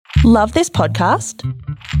Love this podcast?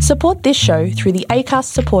 Support this show through the Acast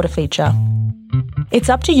supporter feature. It's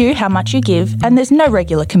up to you how much you give, and there's no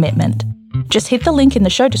regular commitment. Just hit the link in the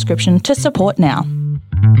show description to support now.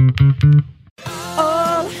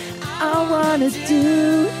 All I wanna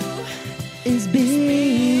do is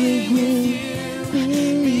be with you, be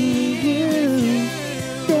with you.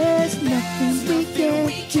 There's nothing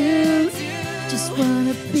we can do, just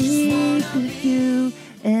wanna be with you,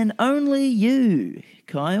 and only you,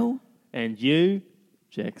 Kyle. And you,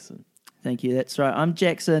 Jackson. Thank you, that's right, I'm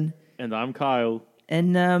Jackson. And I'm Kyle.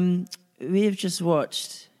 And we have just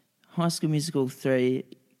watched High School Musical 3,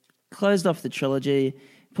 closed off the trilogy,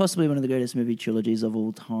 possibly one of the greatest movie trilogies of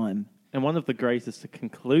all time. And one of the greatest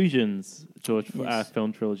conclusions to Yes. a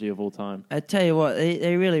film trilogy of all time. I tell you what,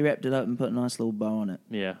 they really wrapped it up and put a nice little bow on it.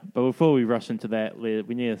 Yeah, but before we rush into that, we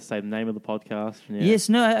need to say the name of the podcast. Yeah. Yes,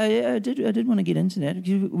 no, I did want to get into that.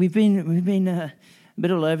 We've been a bit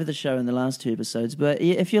all over the show in the last 2 episodes, but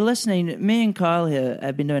if you're listening, me and Kyle here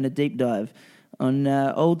have been doing a deep dive on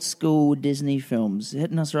old school Disney films,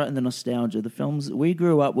 hitting us right in the nostalgia, the films we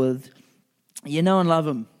grew up with. You know and love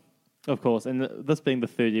them. Of course, and this being the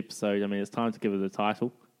 3rd episode, I mean, it's time to give it a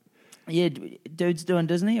title. Yeah, dude's doing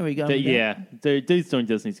Disney. Are we going? with that? Yeah, dude's doing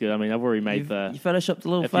Disney's good. I mean, I've already made You photoshopped a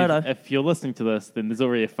little if photo. If you're listening to this, then there's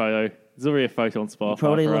already a photo. There's already a photo on Spotify. You're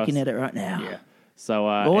probably for looking us. at it right now. Yeah. So,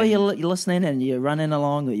 Or and- you're listening and you're running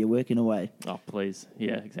along or you're working away. Oh, please.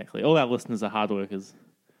 Yeah, exactly. All our listeners are hard workers.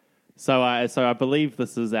 So I believe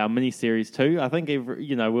this is our mini-series too. I think,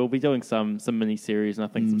 we'll be doing some mini-series and I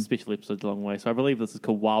think some special episodes along the way. So I believe this is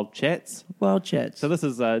called Wild Chats. Wild Chats. So this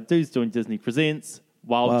is Dudes Doing Disney Presents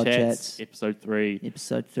Wild Chats, Episode 3.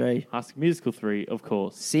 Episode 3. High School Musical 3, of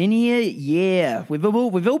course. Senior year. We've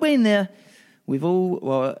all been there. We've all,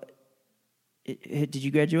 well, did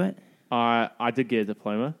you graduate? I did get a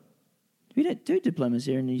diploma. We don't do diplomas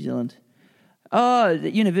here in New Zealand. Oh, the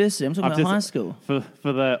university. I'm talking about high school. For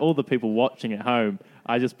all the people watching at home,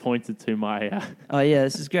 I just pointed to my... Oh, yeah,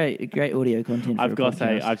 this is great audio content for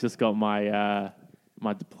I've just got my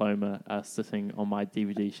my diploma sitting on my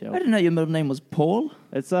DVD shelf. I didn't know your middle name was Paul.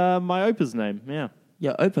 It's my Opa's name, yeah.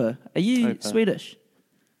 Yeah, Opa. Are you Opa. Swedish?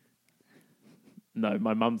 No,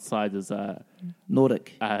 my mum's side is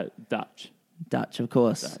Nordic. Dutch. Dutch, of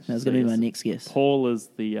course. Dutch, That was going to be yes. my next guess. Paul is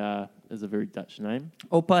is a very Dutch name.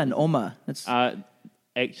 Opa and Oma. That's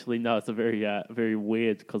Actually, no, it's a very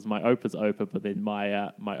weird because my Opa's Opa, but then my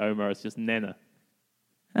Oma is just Nana.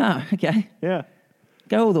 okay. Yeah,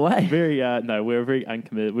 Go all the way. we're very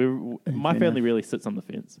uncommitted. My Fair family enough. really sits on the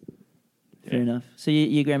fence. Fair enough. So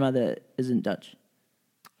your grandmother isn't Dutch?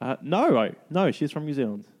 No, she's from New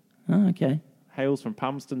Zealand. Oh, okay. Hails from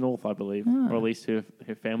Palmerston North, I believe, or at least her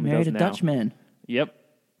family Married does a now. Dutch man. Yep,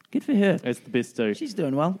 Good for her. it's the best too. She's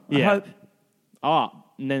doing well. I Yeah. hope.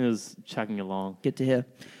 Nana's chugging along. Good to hear.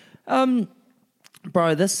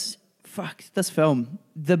 Bro, this film,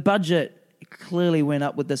 the budget clearly went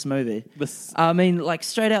up with this movie. I mean, like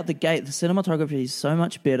straight out the gate, the cinematography is so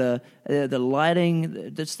much better. The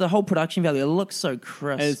lighting, just the whole production value. It looks so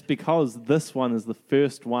crisp. It's because this one is the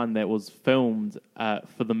first one that was filmed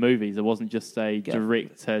for the movies. It wasn't just a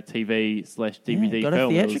direct-to-TV/DVD got a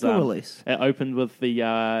film. theatrical release. It opened with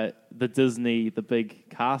the Disney, the big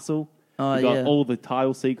castle. Oh, you got yeah. all the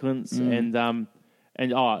title sequence, and it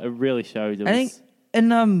really showed. I think,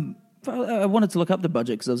 and I wanted to look up the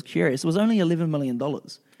budget because I was curious. It was only $11 million.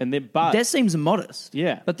 and then, but That seems modest.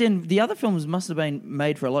 Yeah. But then the other films must have been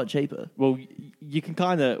made for a lot cheaper. well, you can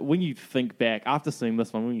kind of when you think back after seeing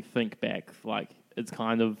this one, when you think back, like it's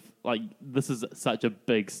kind of like this is such a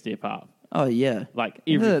big step up. Oh, yeah. Like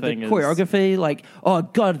The everything is choreography, like, oh,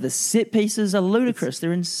 God, the set pieces are ludicrous.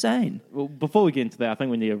 They're insane. Well, before we get into that, I think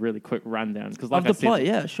we need a really quick rundown because, like Of the I said, plot,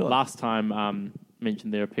 yeah, sure. Last time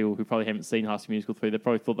mentioned there are people who probably haven't seen High School Musical 3. They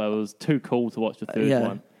probably thought that was too cool to watch the third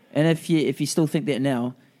one. And if you still think that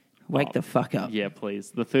now, wake the fuck up. Yeah,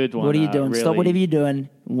 please. The third one. What are you doing? Really, Stop whatever you're doing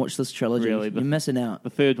and watch this trilogy. Really, You're missing out. The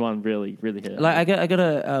third one really hit. it. Like I got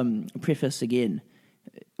to preface again.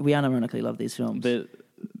 We unironically love these films,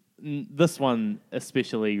 This one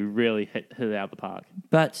especially really hit it out of the park.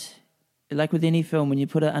 but like with any film, when you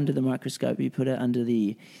put it under the microscope, you put it under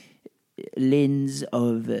the lens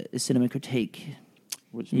of cinema critique,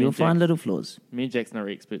 Which you'll find little flaws. Me and Jackson are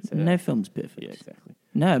experts at. No film's perfect. Yeah, exactly.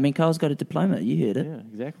 No, I mean, Carl's got a diploma. You heard it. Yeah,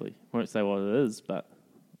 exactly. Won't say what it is, but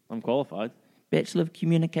I'm qualified. Bachelor of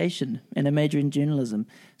Communication and a major in journalism.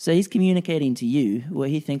 So he's communicating to you what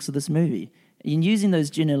he thinks of this movie. And using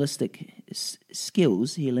those journalistic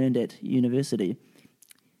skills he learned at university,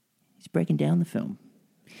 he's breaking down the film.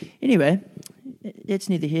 Anyway, it's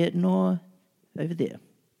neither here nor over there.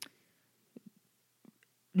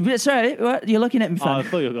 Sorry, what? You're looking at me Oh, I funny.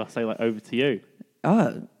 thought you were going to say like over to you.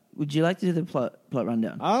 Oh, would you like to do the plot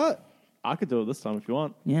rundown? I could do it this time if you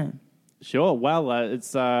want. Yeah. Sure. Well,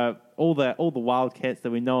 it's all the Wildcats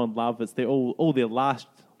that we know and love. It's all their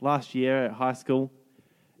last year at high school,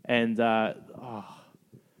 and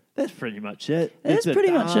that's pretty much it. That's There's a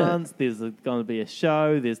pretty much it. dance, there's going to be a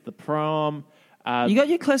show. There's the prom. You got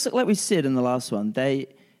your classic, like we said in the last one. They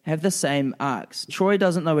have the same arcs. Troy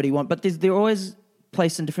doesn't know what he wants, but they're always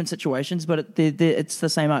placed in different situations. But it's the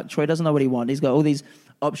same arc. Troy doesn't know what he wants. He's got all these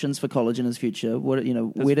options for college in his future.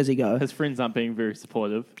 Where does he go? His friends aren't being very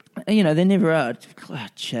supportive. They never are.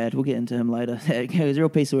 Chad, we'll get into him later. He's a real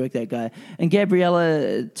piece of work, that guy. And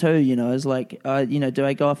Gabriella too. Is like, do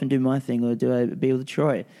I go off and do my thing or do I be with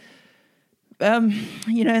Troy? And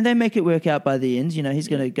they make it work out by the end. He's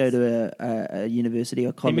going to go to a university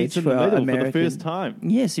or college He meets in for the middle American. for the first time.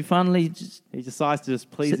 Yes, he finally He decides to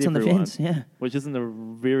just please sits everyone, on the fence. Yeah. which isn't a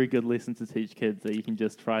very good lesson to teach kids that you can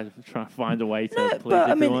just try to find a way to No, please but,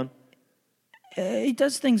 I mean, everyone. He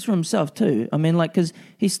does things for himself too. I mean, because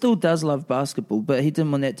he still does love basketball, but he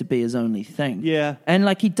didn't want that to be his only thing. Yeah. And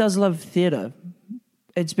he does love theatre.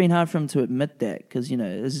 It's been hard for him to admit that because him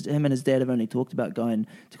and his dad have only talked about going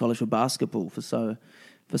to college for basketball for so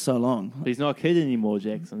long. But he's not a kid anymore,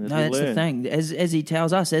 Jackson. No, that's the thing. As he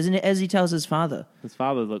tells us, as he tells his father, His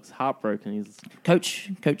father looks heartbroken. He's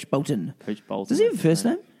Coach Bolton. Coach Bolton. Does he have a first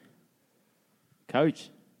name? Coach.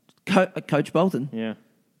 Coach Bolton. Yeah.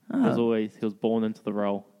 Oh. He was born into the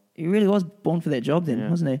role. He really was born for that job then, Yeah.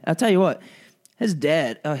 wasn't he? I'll tell you what, his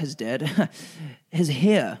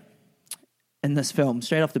hair in this film,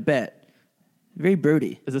 straight off the bat, very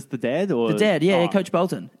broody. Is this the dad or The dad, yeah, Oh, Coach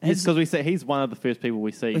Bolton. Because we say he's one of the first people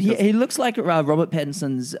we see. 'cause He looks like Robert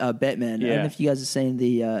Pattinson's Batman. I don't Yeah. know if you guys have seen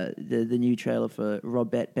the new trailer for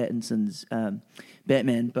Pattinson's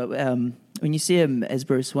Batman, but when you see him as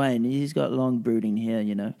Bruce Wayne, he's got long brooding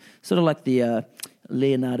hair, sort of like the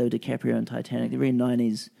Leonardo DiCaprio in Titanic, the very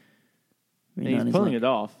 90s. he's pulling it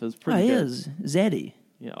off. It's pretty he good. is. Zaddy.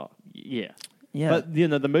 Yeah. Yeah. But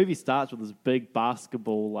the movie starts with this big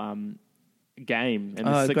basketball game, and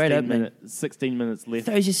there's great 16 minutes left.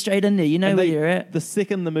 Throws you straight in there. You know And where you're at. The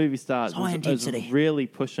second the movie starts, High is intensity. really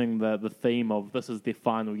pushing the theme of this is their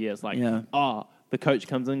final year. It's like, the coach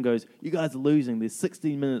comes in and goes, you guys are losing. There's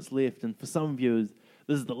 16 minutes left. And for some viewers,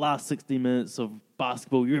 this is the last 16 minutes of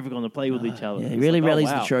basketball you're ever going to play with each other. yeah, he It's really like, rallies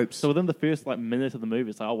the troops. So within the first minute of the movie,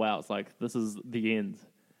 it's like, oh, wow, it's like this is the end,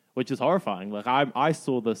 which is horrifying. Like I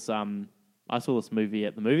saw this movie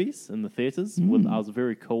at the movies in the theaters. I was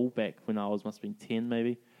very cool back when I must have been 10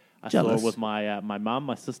 maybe. I Jealous. saw it with my mum,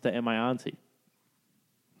 my sister, and my auntie.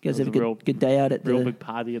 You guys It have was a a good day out at Real the big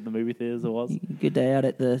party at the movie theaters it was. good day out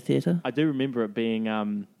at the theatre. I do remember it being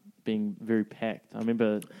very packed. I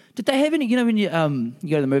remember Did they have any? When you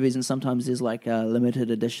go to the movies and sometimes there's like limited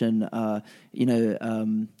edition,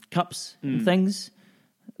 cups and things.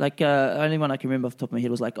 Like only one I can remember off the top of my head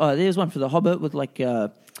was like, oh, there's one for the Hobbit with like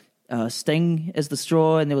Sting as the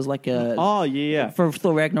straw, and there was like a oh yeah. for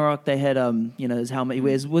Thor Ragnarok they had his helmet he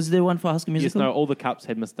wears. Was there one for High School Yes, Musical? no, all the cups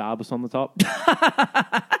had Miss Darbus on the top.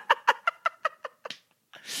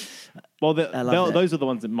 Well, I love that. those are the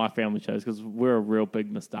ones that my family chose because we're a real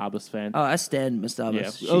big Miss Darbus fan. Oh, I stand Miss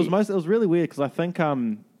Darbus. Yeah, it was really weird because I think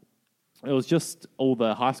it was just all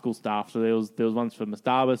the high school staff. So there was ones for Miss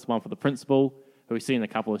Darbus, one for the principal, who we've seen in a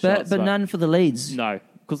couple of shots. but none for the leads. No,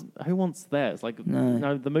 because who wants that? It's like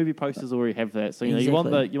No. the movie posters already have that. So you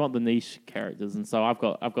Exactly. you want the niche characters, and so I've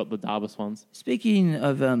got the Darbus ones. Speaking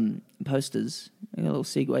of posters, I got a little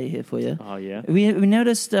segue here for you. Oh yeah, We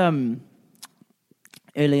noticed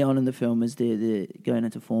early on in the film as they're going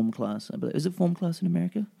into form class. I believe. Is it form class in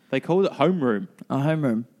America? they called it homeroom. Oh,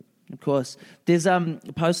 homeroom. Of course. There's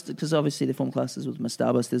posters, because obviously the form classes with Miss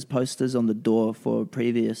Darbus, there's posters on the door for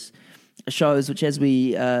previous shows, which as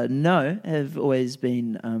we know have always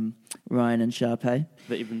been Ryan and Sharpay.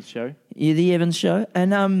 The Evans show. Yeah, the Evans show.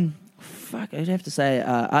 And I'd have to say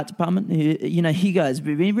art department, you guys,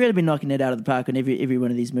 we've really been knocking it out of the park on every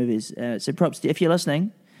one of these movies. So props to, if you're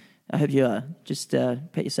listening, I hope you are. Just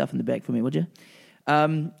pat yourself in the back for me, would you?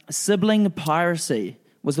 Sibling piracy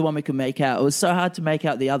was the one we could make out. It was so hard to make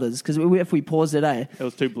out the others because if we paused it, It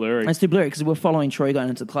was too blurry. it's too blurry because we're following Troy going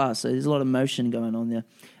into class. So there's a lot of motion going on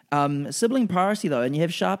there. Sibling piracy though, and you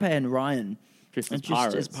have Sharpay and Ryan Dressed as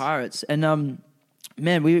just as pirates. pirates. And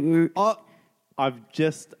man, we I've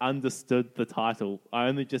just understood the title. I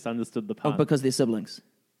only just understood the pun. because they're siblings.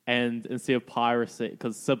 And instead of piracy,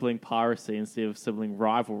 because sibling piracy instead of sibling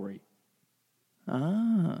rivalry.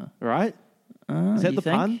 Right? Is that you the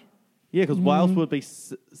think? pun? Yeah, because Wales would be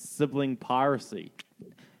sibling piracy.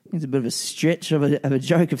 It's a bit of a stretch of a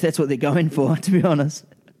joke if that's what they're going for, to be honest.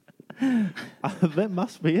 That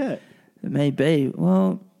must be it. It may be.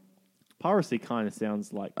 Well, Piracy kind of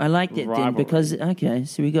sounds like I like that then rivalry. because, okay,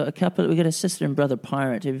 so we got a sister and brother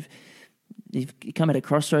pirate who've come at a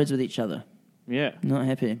crossroads with each other. Yeah. Not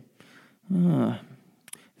happy. Oh, I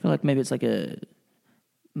feel like maybe it's like a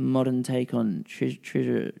modern take on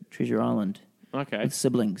Treasure Island Okay. with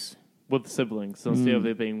siblings. With siblings. So instead of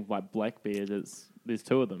there being like Blackbeard, there's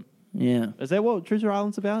two of them. Yeah. Is that what Treasure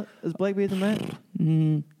Island's about? Is Blackbeard in that?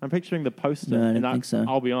 I'm picturing the poster. No, I and don't think so.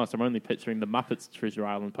 I'll be honest, I'm only picturing the Muppets Treasure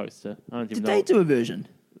Island poster. I don't even Did know. they do a version?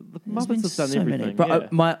 The There's been Muppets have done so many. everything. But yeah.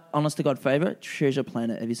 my honest to God favourite, Treasure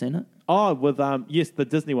Planet. Have you seen it? Oh, with yes, the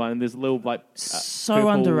Disney one, and there's a little like So purple-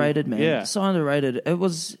 underrated, man. Yeah, So underrated. It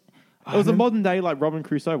was a modern day like Robin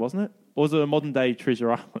Crusoe, wasn't it? Or was it a modern day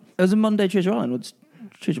Treasure Island? It was a modern day Treasure Island. It's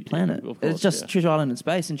Treasure Planet. Of course, It's just yeah. Treasure Island in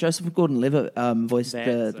space. And Joseph Gordon-Levitt voiced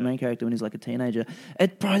That's the main character when he's like a teenager.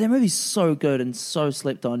 Bro, that movie's so good and so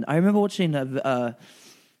slept on. I remember watching a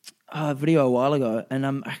video a while ago, and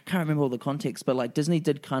I can't remember all the context, but like Disney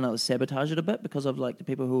did kind of sabotage it a bit because of like the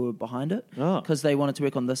people who were behind it, Oh. because they wanted to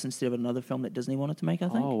work on this instead of another film that Disney wanted to make. I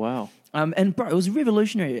think. Oh wow! And bro, it was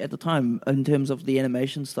revolutionary at the time in terms of the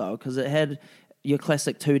animation style because it had your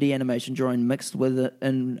classic 2D animation drawing mixed in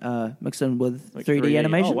with Like 3D 3D.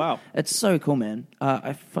 animation. Oh, wow. It's so cool, man.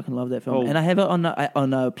 I fucking love that film, Oh. and I have it on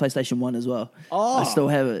PlayStation 1 as well. Oh, I still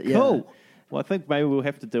have it. Yeah. Cool. Well, I think maybe we'll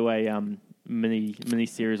have to do a mini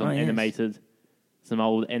series on Oh, yes. some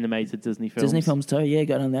old animated Disney films. Disney films too. Yeah,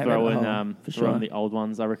 go down that Throw rabbit in hole, for throw in sure. the old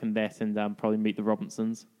ones. I reckon that, and probably Meet the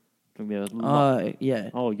Robinsons. I think they're Oh yeah.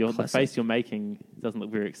 the Classic. face you're making doesn't look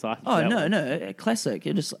very exciting. Oh for that no, one. no, a classic.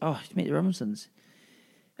 You're just Meet the Robinsons.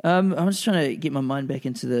 I'm just trying to get my mind back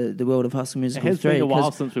into the world of High School Musical has 3. been a while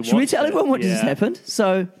 'cause since we should we watched tell it. everyone what just Yeah. happened?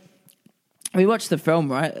 So we watched the film,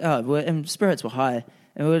 right? And spirits were high,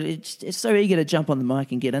 and we were it's so eager to jump on the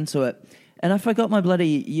mic and get into it. And I forgot my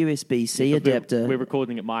bloody USB-C adapter. We're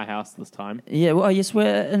recording at my house this time. Yeah, well, yes,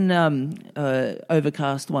 we're in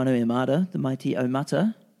overcast Wainuiomata, the mighty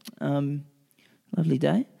Omata. Lovely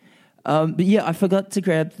day. But yeah, I forgot to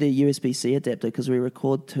grab the USB-C adapter because we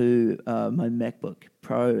record to my MacBook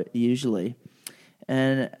Pro usually.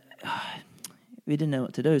 And we didn't know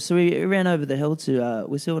what to do. So we ran over the hill to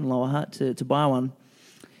Westfield and Lower Hutt to buy one.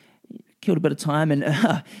 Killed a bit of time. And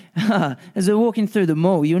as we were walking through the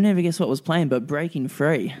mall, you'll never guess what was playing but Breaking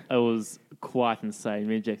Free. It was quite insane.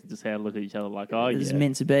 Me and Jackson just had a look at each other like, oh It was yeah.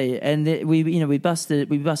 meant to be, and we busted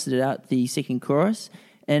it out the second chorus,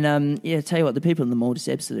 and tell you what, the people in the mall just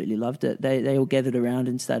absolutely loved it. They all gathered around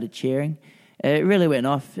and started cheering. It really went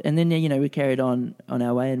off, and then we carried on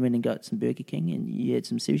our way and went and got some Burger King, and you had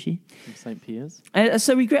some sushi. From St. Pierre's.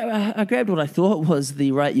 So I grabbed what I thought was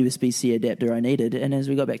the right USB-C adapter I needed, and as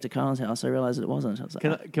we got back to Carl's house, I realised it wasn't. I was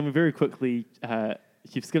like, Can we very quickly?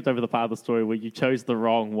 You've skipped over the part of the story where you chose the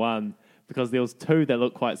wrong one because there was two that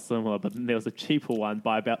looked quite similar, but then there was a cheaper one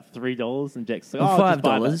by about $3, and Jack's like,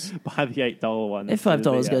 Well, just $5. buy the $8 one. if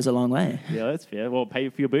 $5 goes a long way, yeah, that's fair. Well, pay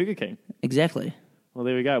for your Burger King. exactly. Well,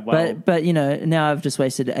 there we go. Well, But now I've just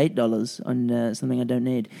wasted $8 on something I don't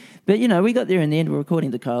need. But we got there in the end. We're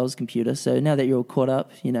recording to Kyle's computer, so now that you're all caught up,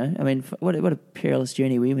 I mean, what a perilous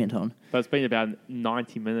journey we went on. but it's been about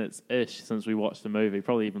 90 minutes ish since we watched the movie,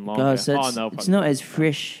 probably even longer. Guys, so it's probably not as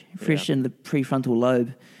fresh in the prefrontal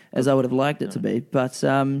lobe as I would have liked it to be. But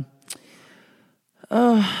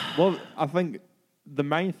Well, I think the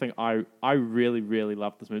main thing I really, really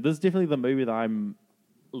love this movie. This is definitely the movie that I'm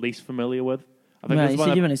least familiar with. I think Right, this you one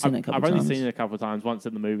said you've only seen it a couple I've only times. seen it a couple of times, once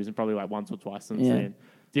in the movies and probably like once or twice since Yeah. then.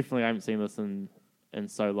 Definitely I haven't seen this in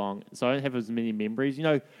so long. So I don't have as many memories,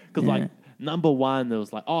 because Yeah. like number one, there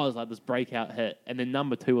was like, it was like this breakout hit. And then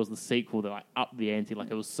number two was the sequel that like upped the ante. Like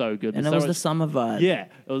it was so good. and There's it was so the much- summer vibe. yeah,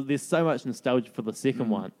 there's so much nostalgia for the second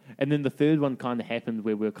one. And then the third one kind of happened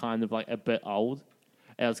where we were kind of like a bit old.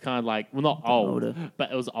 And it was kind of like, well, not old, older.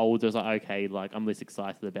 but it was old. It was like, okay, like I'm less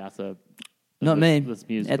excited about Not me this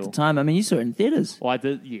musical. at the time. I mean, you saw it in theaters. Well, I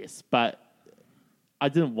did, yes, but I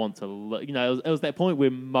didn't want to look. It was that point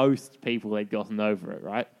where most people had gotten over it,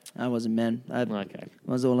 right? I wasn't, man. I Okay.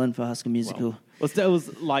 was all in for High School Musical. Well, it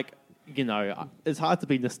was like, it's hard to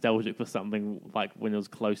be nostalgic for something like when it was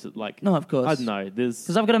close. Like, No, of course. I don't know. There's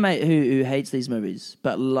Because I've got a mate who hates these movies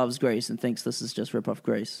but loves Grease and thinks this is just rip-off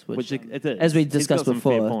Grease. which it is. as we He's got discussed some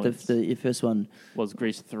fair before, points. the first one, Was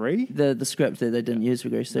Grease 3? the script that they didn't use for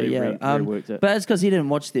Grease. So They yeah, reworked it. but it's because he didn't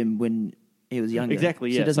watch them when he was younger.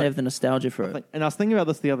 Exactly, So yeah. he doesn't So- have the nostalgia for it. And I was thinking about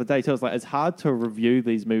this the other day too. I was like, it's hard to review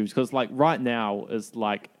these movies because, like, right now is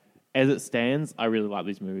like, as it stands, I really like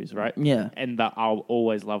these movies, right? Yeah. And that I'll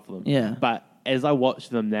always love them. Yeah. But as I watch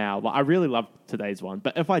them now, like I really love today's one,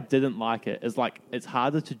 but if I didn't like it, it's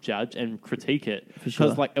harder to judge and critique it because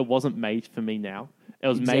sure. like it wasn't made for me now. It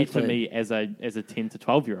was made for me as a 10 to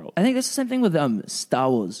 12-year-old. I think that's the same thing with Star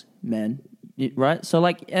Wars, man. Right? So,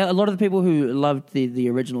 like, a lot of the people who loved the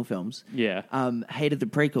original films hated the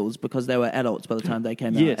prequels because they were adults by the time they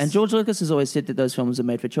came out. Yes. And George Lucas has always said that those films are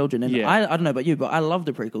made for children. And I don't know about you, but I love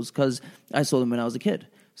the prequels because I saw them when I was a kid.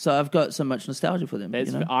 So I've got so much nostalgia for them. You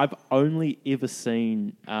know? I've only ever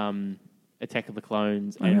seen Attack of the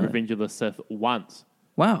Clones and really? Revenge of the Sith once.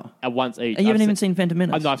 Wow. Once each. And you haven't even seen Phantom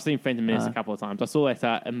Menace? No, I've seen Phantom Menace a couple of times. I saw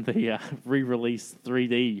that in the re-release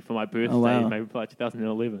 3D for my birthday, maybe like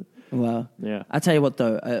 2011. Wow. Yeah. I tell you what,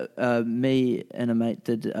 though, me and a mate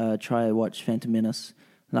did try to watch Phantom Menace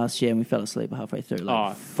last year, and we fell asleep halfway through.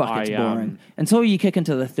 It's boring. Until you kick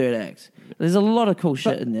into the third act. There's a lot of cool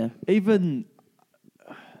shit in there. Even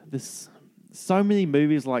this... So many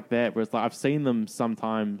movies like that where it's like I've seen them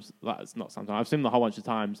sometimes, like it's not sometimes, I've seen them a whole bunch of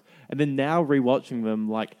times, and then now rewatching them,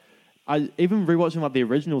 like even rewatching like the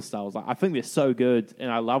original styles, like I think they're so good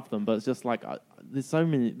and I love them, but it's just like there's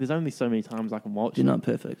only so many times I can watch They're them. not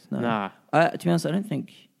perfect. No. Nah. To be honest, I don't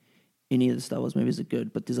think any of the Star Wars movies are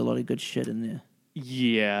good, but there's a lot of good shit in there.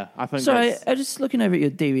 Yeah, I think. So I'm just looking over at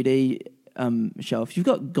your DVD shelf. You've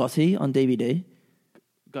got Gotti on DVD.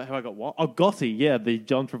 Have I got what? Oh, Gotti, yeah, the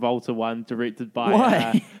John Travolta one directed by...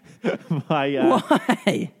 Why?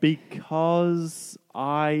 Why? Because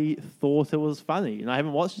I thought it was funny and I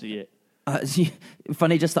haven't watched it yet.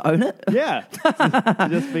 Funny just to own it? Yeah. To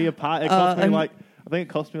just be a part. It cost me I think it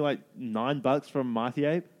cost me like $9 from Mighty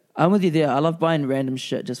Ape. I'm with you there. I love buying random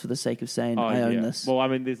shit just for the sake of saying I own this. Well, I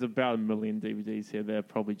mean, there's about 1 million DVDs here. They're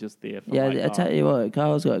probably just there for I tell you what,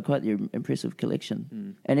 Kyle's got quite the impressive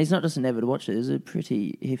collection. And he's not just an avid watcher. There's a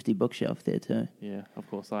pretty hefty bookshelf there too. Yeah, of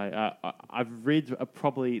course. I've read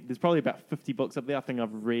there's probably about 50 books up there. I think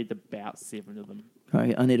I've read about 7 of them.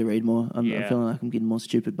 Right, I need to read more. I'm feeling like I'm getting more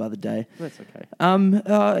stupid by the day. That's okay.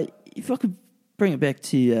 If I could bring it back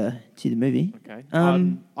to the movie. Okay.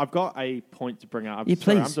 I've got a point to bring up. Yeah,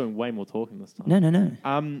 Sorry, please. I'm doing way more talking this time.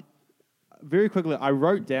 No. Very quickly, I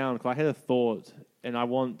wrote down, because I had a thought, and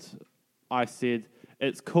I said,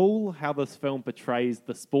 it's cool how this film portrays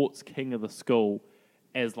the sports king of the school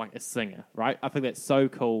as like a singer, right? I think that's so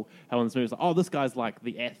cool how in this movie it's like, oh, this guy's like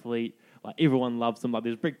the athlete, like everyone loves him, like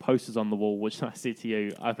there's big posters on the wall, which I said to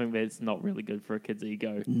you, I think that's not really good for a kid's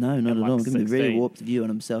ego. No, not at all. It's going to be a really warped view on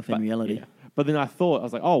himself in reality. Yeah. But then I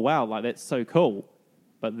was like, oh wow, like that's so cool.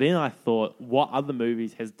 But then I thought, what other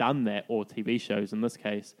movies has done that, or TV shows in this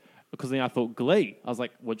case? Because then I thought Glee. I was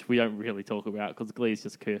like, which we don't really talk about because Glee is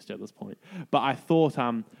just cursed at this point. But I thought,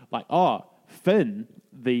 Finn,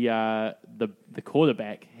 the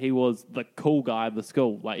quarterback, he was the cool guy of the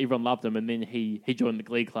school. Like everyone loved him, and then he joined the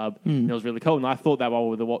Glee club, and it was really cool. And I thought that while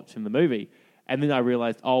we were watching the movie. And then I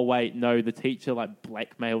realized, oh wait, no, the teacher like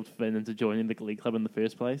blackmailed Finn into joining the Glee club in the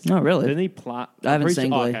first place. Oh, really? Didn't he plant? I haven't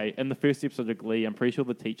seen Glee. Okay, in the first episode of Glee, I'm pretty sure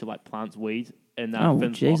the teacher like plants weed in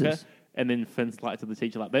Finn's Jesus. locker, and then Finn's like to the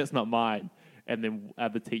teacher like, "That's not mine." And then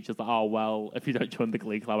the teacher's like, oh, well, if you don't join the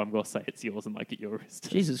Glee club, I'm going to say it's yours and like get you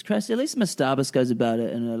arrested. Jesus Christ. At least Miss Darbus goes about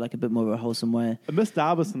it in a bit more of a wholesome way. Miss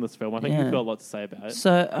Darbus in this film, I think you've got a lot to say about it.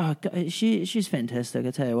 So, she's fantastic.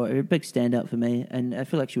 I tell you what, a big standout for me. And I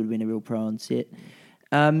feel like she would have been a real pro on set.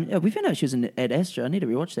 We found out she was in Ad Astra. I need to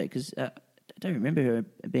rewatch that because I don't remember her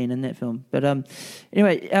being in that film. But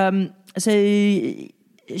anyway, so...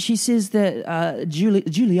 She says that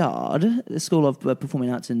Juilliard, the School of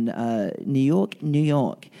Performing Arts in New York,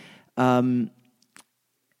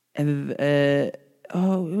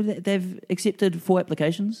 they've accepted 4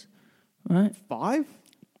 applications, right? 5?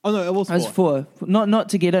 Oh no, it was 4. It was 4. Not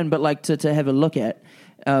to get in, but like to have a look at.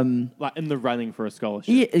 Like in the running for a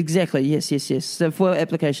scholarship. Yeah, exactly. Yes. So 4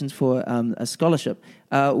 applications for a scholarship.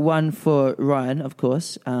 1 for Ryan, of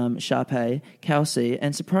course, Sharpay, Kelsey,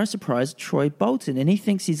 and surprise, surprise, Troy Bolton. And he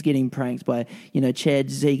thinks he's getting pranked by,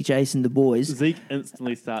 Chad, Zeke, Jason, the boys. Zeke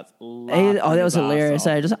instantly starts laughing. That was hilarious.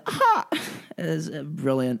 Just it was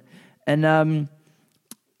brilliant. And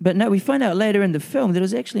but no, we find out later in the film that it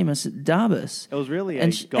was actually Miss Darbus. It was really a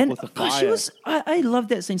goblet of fire. I love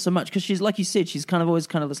that scene so much because she's, like you said, she's kind of always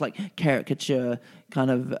kind of this like caricature kind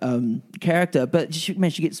of character. But she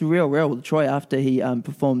gets real with Troy after he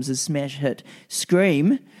performs his smash hit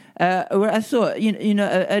Scream. Where I thought,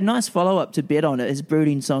 a nice follow up to bet on it, his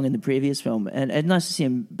brooding song in the previous film, and nice to see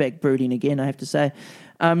him back brooding again. I have to say.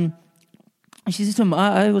 She says to him,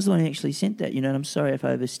 "I was the one who actually sent that, and I'm sorry if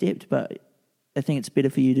I overstepped, but." I think it's better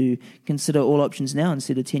for you to consider all options now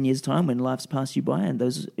instead of 10 years' time when life's passed you by and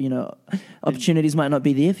those, opportunities might not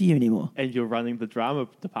be there for you anymore. And you're running the drama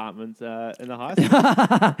department in a high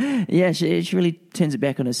school. Yeah, she really turns it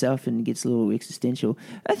back on herself and gets a little existential.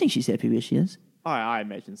 I think she's happy where she is. I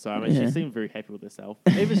imagine so. I mean, she seemed very happy with herself.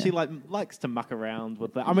 Even she likes to muck around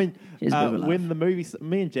with that. I mean, when the movie,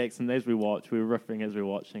 me and Jackson, as we watched, we were riffing as we were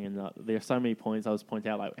watching, and there are so many points I was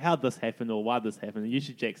pointing out, like how'd this happen or why this happened. And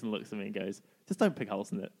usually Jackson looks at me and goes, "Just don't pick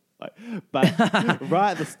holes in it." But right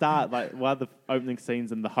at the start, one of the opening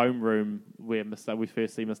scenes in the homeroom where we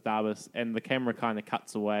first see Miss Darvis, and the camera kind of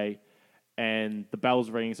cuts away. And the bell's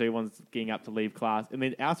ringing, so everyone's getting up to leave class. And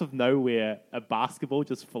then out of nowhere, a basketball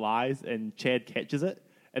just flies, and Chad catches it.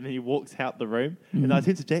 And then he walks out the room. Mm-hmm. And I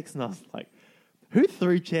turned to Jackson, I was like, who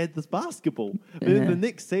threw Chad this basketball? But then the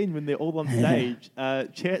next scene, when they're all on stage,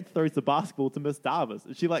 Chad throws the basketball to Miss Darvis.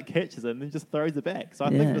 And she catches it and then just throws it back. So I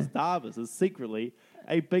think Miss Darvis is secretly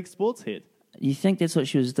a big sports head. You think that's what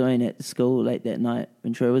she was doing at school late that night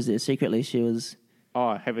when Troy was there? Secretly, she was... she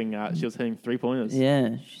was hitting 3-pointers.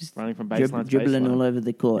 Yeah, she's running from baseline to dribbling baseline. all over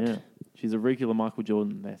the court. Yeah. She's a regular Michael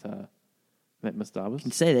Jordan, that Miss Darvis. Can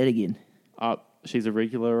you say that again? She's a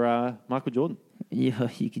regular Michael Jordan. Yeah,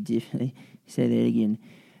 you could definitely say that again.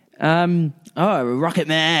 Rocket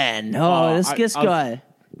Man. This guy.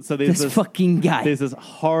 So there's this fucking guy. There's this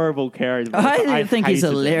horrible character. I think he's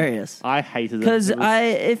hilarious. I hated it. Because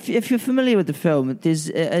if you're familiar with the film, there's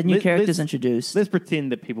a new character's introduced. Let's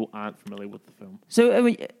pretend that people aren't familiar with the film.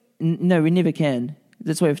 So, no, we never can.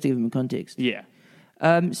 That's why we have to give them context. Yeah.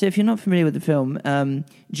 So if you're not familiar with the film,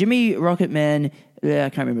 Jimmy Rocketman, I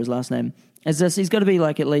can't remember his last name, is this. He's got to be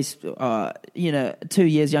like at least, 2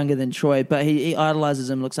 years younger than Troy, but he idolizes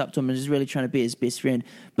him, looks up to him, and is really trying to be his best friend.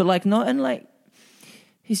 But like not in like,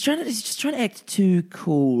 he's just trying to act too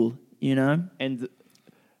cool, And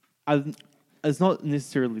it's not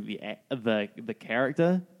necessarily the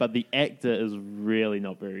character, but the actor is really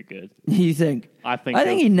not very good. You think? I think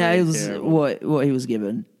he nails what he was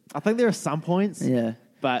given. I think there are some points. Yeah.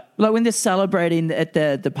 But like when they're celebrating at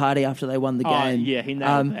the party after they won the game. Yeah, he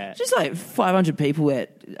nailed that. Just like 500 people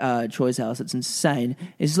at Troy's house. It's insane.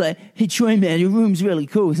 It's like, hey, Troy, man, your room's really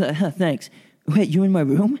cool. It's like, thanks. Wait, you're in my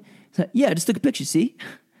room? It's like, yeah, I just took a picture, see?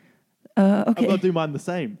 Okay. I'm going to do mine the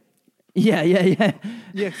same. Yeah.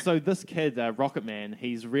 Yeah, so this kid, Rocket Man,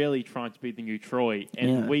 he's really trying to be the new Troy.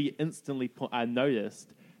 And we instantly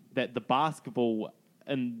noticed that the basketball...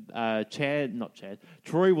 And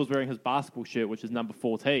Troy was wearing his basketball shirt, which is number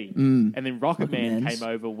 14. And then Rocket Man came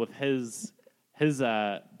over with his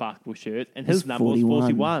basketball shirt, and his number 41. Was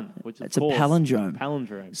 41, which is it's a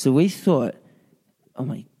palindrome. So we thought, oh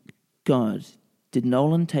my God, did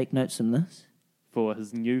Nolan take notes on this? For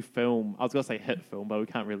his new film. I was going to say hit film, but we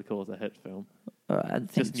can't really call it a hit film. I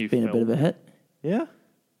think it's been a bit of a hit. Yeah?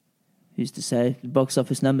 Who's to say? The box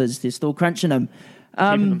office numbers, they're still crunching them.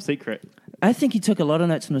 Keeping them secret. I think he took a lot of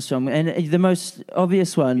notes from this film, and the most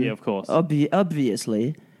obvious one, yeah, of course,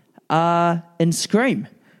 obviously, in Scream,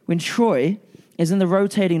 when Troy is in the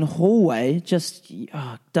rotating hallway, just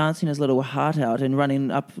dancing his little heart out and running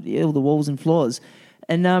up all the walls and floors,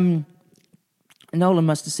 and Nolan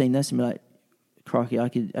must have seen this and be like, "Crikey, I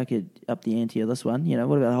could up the ante of this one."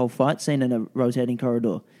 What about the whole fight scene in a rotating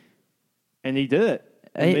corridor? And he did it.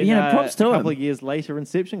 And then, props to him. A couple of years later,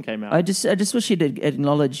 Inception came out. I just wish he'd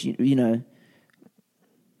acknowledge,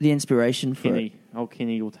 the inspiration for Kenny.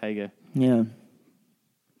 Kenny Ortega. Yeah.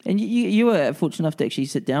 And you were fortunate enough to actually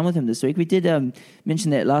sit down with him this week. We did mention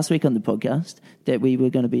that last week on the podcast that we were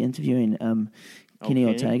going to be interviewing Kenny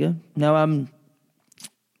Ortega. Now,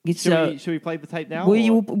 should we play the tape now?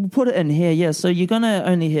 We'll put it in here, yeah. So you're going to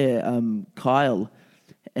only hear Kyle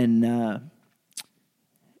in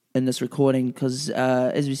this recording because,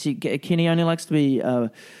 as we see, Kenny only likes to be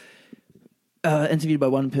interviewed by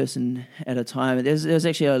one person at a time. There's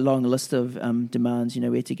actually a long list of demands.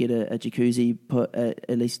 We had to get a jacuzzi put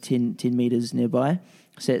at least 10 meters nearby,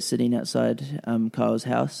 sitting outside Kyle's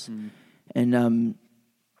house, and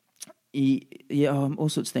all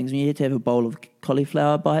sorts of things. You had to have a bowl of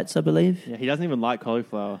cauliflower bites, I believe. Yeah, he doesn't even like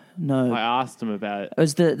cauliflower. No, I asked him about it. It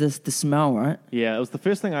was the smell, right? Yeah, it was the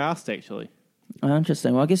first thing I asked actually. Oh,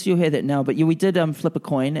 interesting. Well, I guess you'll hear that now. But we did flip a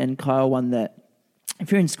coin, and Kyle won that. If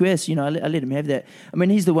you're in Squares, I let him have that. I mean,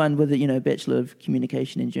 he's the one with the Bachelor of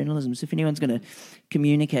Communication and Journalism. So if anyone's going to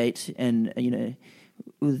communicate and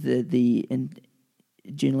with the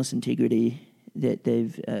journalist integrity that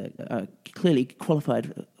they've clearly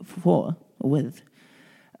qualified for or with.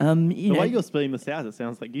 The way you're spelling this out, it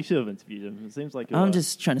sounds like you should have interviewed him. It seems like I'm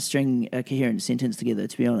just trying to string a coherent sentence together,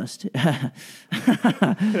 to be honest.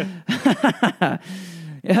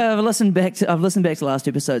 I've listened back to the last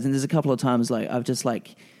episodes, and there's a couple of times like I've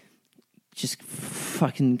just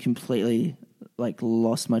fucking completely like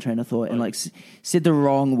lost my train of thought and like said the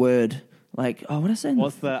wrong word. Like, what did I say?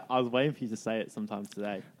 I was waiting for you to say it sometime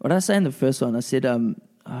today. What did I say in the first one? I said,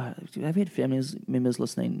 I've had family members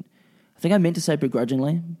listening. I think I meant to say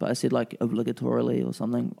begrudgingly, but I said like obligatorily or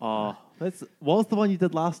something. Oh, what was the one you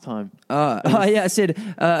did last time? Yeah, I said,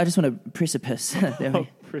 I just want to precipice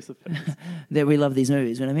Precipice. that we love these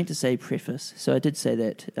movies, when I meant to say preface. So I did say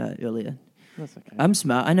that earlier. That's okay. I'm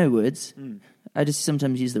smart. I know words. I just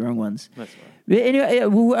sometimes use the wrong ones. That's right. But anyway,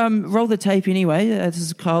 we'll roll the tape anyway. This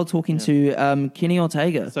is Kyle talking to Kenny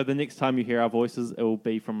Ortega. So the next time you hear our voices, it will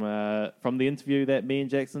be from the interview that me and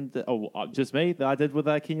Jackson did, just me, that I did with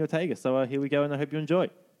Kenny Ortega. So here we go, and I hope you enjoy.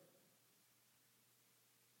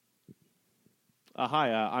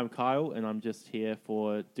 Hi, I'm Kyle, and I'm just here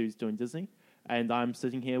for Dudes Doing Disney, and I'm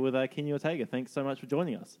sitting here with Kenny Ortega. Thanks so much for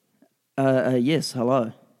joining us. Yes,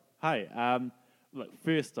 hello. Hi. Look,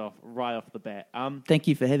 first off, right off the bat, Thank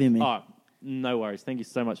you for having me. Oh, no worries. Thank you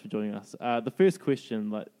so much for joining us. The first question,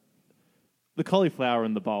 like the cauliflower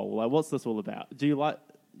in the bowl, like what's this all about? Do you like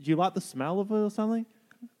the smell of it or something?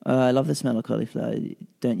 I love the smell of cauliflower,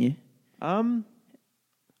 don't you? Well,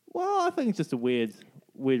 I think it's just a weird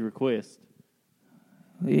request.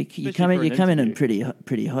 You come in interview.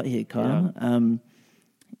 pretty hot here, Kyle. Yeah.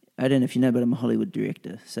 I don't know if you know, but I'm a Hollywood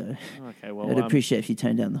director, so okay, well, I'd appreciate if you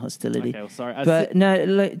tone down the hostility. Okay, well, sorry. But no,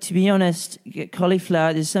 look, to be honest,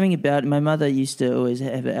 cauliflower, there's something about it. My mother used to always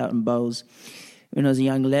have it out in bowls when I was a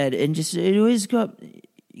young lad, and just it always got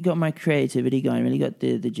my creativity going, really got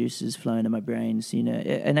the juices flowing in my brains, you know.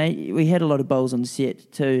 And we had a lot of bowls on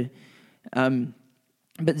set too,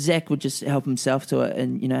 but Zach would just help himself to it,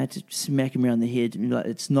 and, you know, I had to smack him around the head and be like,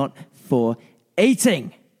 it's not for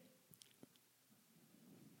eating.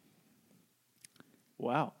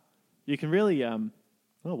 Wow. You can really, oh,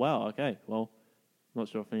 wow, okay. Well, not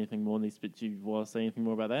sure if anything more needs, but do you want to say anything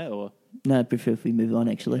more about that, or? No, I prefer if we move on,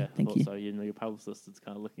 actually. Yeah, Thank you. So, you know, your publicist is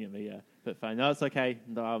kind of looking at me, but fine. No, it's okay.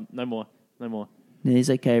 No more. No, it's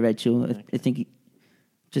okay, Rachel. Okay. I think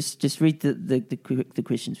just read the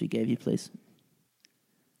questions we gave you, please.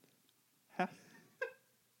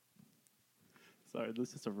 Sorry, this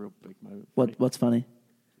is just a real big moment. What's funny?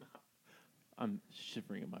 I'm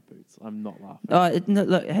shivering in my boots. I'm not laughing.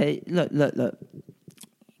 Look.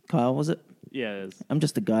 Kyle, was it? Yeah, it is. I'm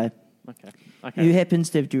just a guy. Okay. Who happens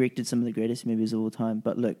to have directed some of the greatest movies of all time.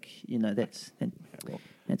 But look, you know, that's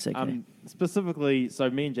okay. Specifically, so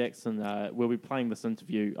me and Jackson will be playing this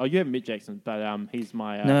interview. Oh, you haven't met Jackson, but he's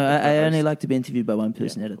my... no, I only like to be interviewed by one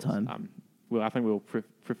person at a time. Well, I think we'll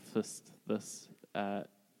preface this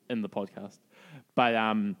in the podcast.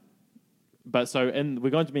 But so we're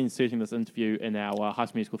going to be inserting this interview in our High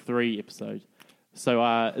School Musical 3 episode. So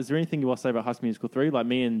is there anything you want to say about High School Musical 3? Like,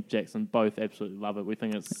 me and Jackson both absolutely love it. We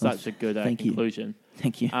think it's such a good conclusion.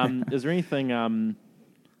 Thank you. Is there anything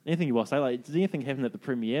you want to say? Like, did anything happen at the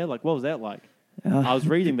premiere? Like, what was that like? I was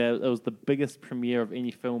reading that it was the biggest premiere of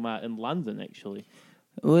any film in London, actually.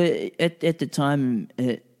 Well, at the time,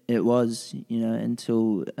 it was, you know,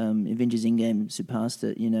 until Avengers Endgame surpassed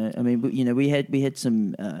it. You know, I mean, you know, we had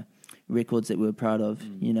some records that we were proud of.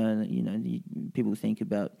 You know, people think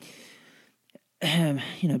about,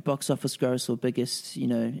 you know, box office gross or biggest, you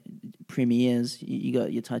know, premieres. You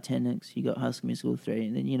got your Titanics, you got High School Musical 3,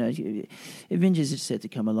 and then, you know, Avengers just had to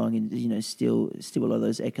come along and, you know, steal a lot of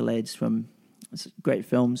those accolades from great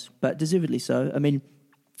films, but deservedly so. I mean,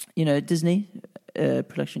 you know, Disney,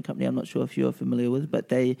 production company, I'm not sure if you're familiar with, but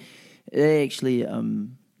they actually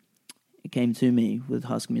came to me with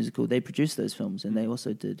High School Musical. They produced those films, and they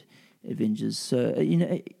also did Avengers. So, you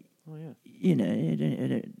know, you know,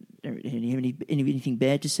 I don't really have anything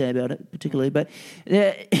bad to say about it particularly, but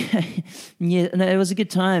yeah, no, it was a good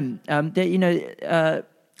time. You know,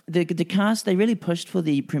 the cast, they really pushed for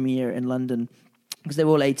the premiere in London, because they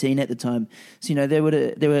were all 18 at the time. So, you know, they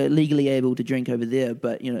were legally able to drink over there,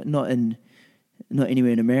 but, you know, not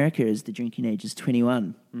anywhere in America as the drinking age is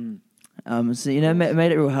 21. So, you know, it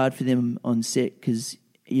made it real hard for them on set, because,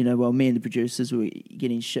 you know, while me and the producers were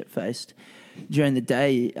getting shit-faced during the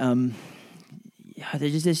day,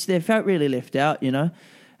 they felt really left out, you know.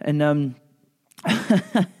 And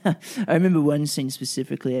I remember one scene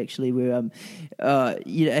specifically, actually, where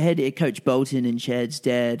you know, I had Coach Bolton and Chad's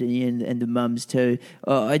dad and the mums too.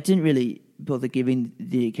 I didn't really bother giving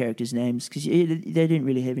the characters names, because they didn't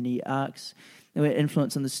really have any arcs that were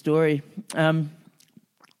influence on the story.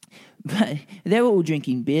 But they were all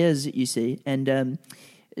drinking beers, you see, and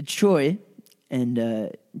Troy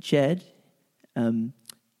and Chad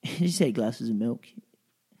just had glasses of milk.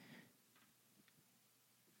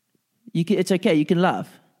 It's okay. You can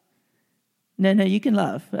laugh. No, you can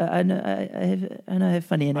laugh. I know. I have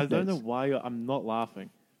funny anecdotes. I don't know why I'm not laughing.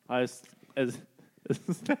 Is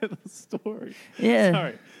that the story? Yeah.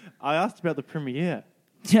 Sorry. I asked about the premiere.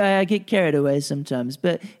 Yeah, I get carried away sometimes,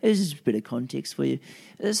 but it's just a bit of context for you.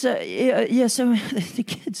 So so the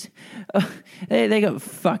kids, they got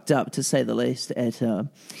fucked up, to say the least, at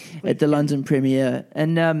the London premiere.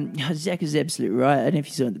 And Zach is absolutely right. I don't know if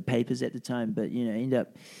you saw it in the papers at the time, but he ended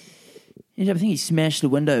up. I think he smashed the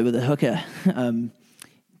window with a hooker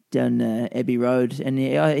down Abbey Road, and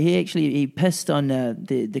he pissed on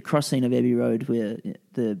the crossing of Abbey Road where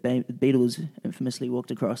the Beatles infamously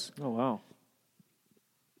walked across. Oh wow.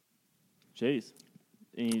 Jeez.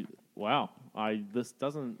 Wow. This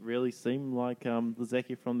doesn't really seem like the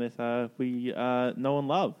Zachy from that we know and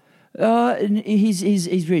love. And he's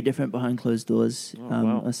very different behind closed doors.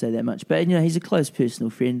 Wow. I'll say that much. But he's a close personal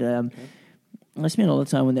friend. I spent all the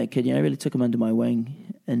time with that kid. I really took him under my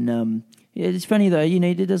wing. And it's funny though. He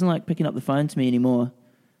doesn't like picking up the phone to me anymore.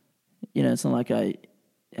 It's not like I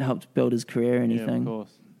helped build his career or anything. Yeah, of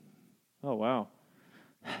course. Oh wow.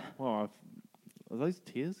 Wow. Are those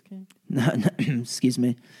tears, King? No, excuse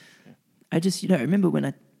me. Okay. I just, remember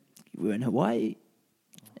when we were in Hawaii,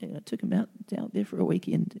 and I took him out there for a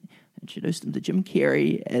weekend, introduced him to Jim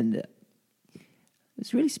Carrey, and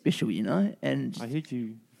it's really special, And I heard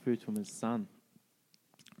you refer to him as son.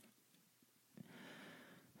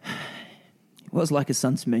 It was like a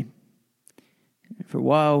son to me. For a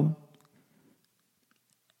while,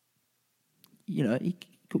 he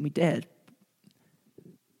called me dad.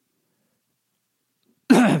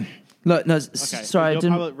 Look, no, Okay. sorry, I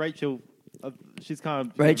didn't. Pilot, Rachel, she's kind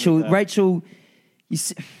of... Rachel, you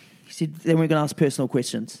said then we're going to ask personal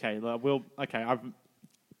questions. Okay,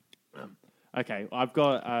 I've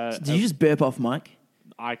got... Did you just burp off mic?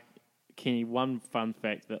 Kenny, one fun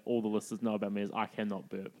fact that all the listeners know about me is I cannot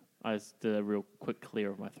burp. I just did a real quick clear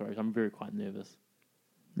of my throat. I'm quite nervous.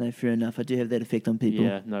 No, fair enough. I do have that effect on people.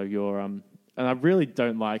 Yeah, no, you're... And I really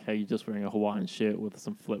don't like how you're just wearing a Hawaiian shirt with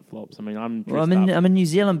some flip-flops. I mean, I'm in New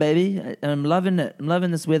Zealand, baby. I'm loving it. I'm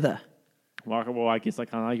loving this weather. Well, I guess I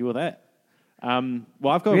can't argue with that. I've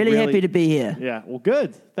got really happy to be here. Yeah, well,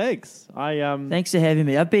 good. Thanks. Thanks for having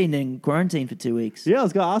me. I've been in quarantine for 2 weeks. Yeah, I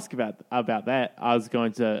was going to ask about that. I was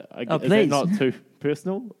going to... please. Is that not too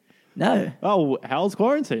personal? No. Oh, how's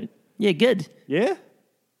quarantine? Yeah, good. Yeah?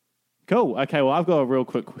 Cool. Okay, well, I've got a real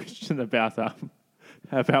quick question about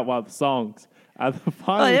one of the songs.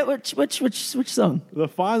 Which song? The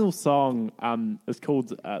final song is called...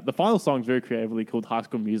 the final song is very creatively called High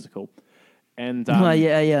School Musical. And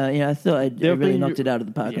yeah. I thought I really knocked it out of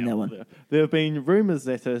the park on that one. There have been rumours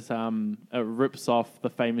that it rips off the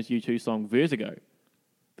famous U2 song Vertigo.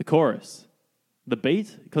 The chorus. The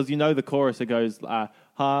beat. Because the chorus, it goes,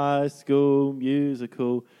 High School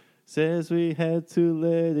Musical says we had to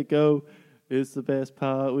let it go. It's the best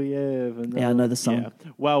part we ever know. Yeah, I know the song. Yeah.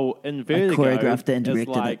 Well, in Vertigo, I choreographed it and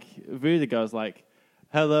directed it. Vertigo is like,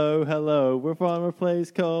 hello, we're from a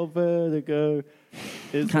place called Vertigo.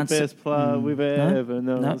 It's the best part we've ever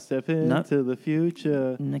known. No, Step into the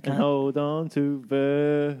future and hold on to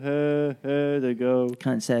Vertigo.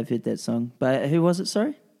 Can't say I've heard that song. But who was it,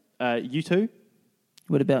 sorry? U2.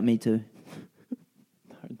 What about Me Too?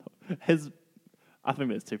 No. I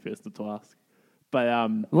think that's too personal to ask.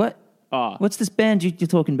 But what? What's this band you're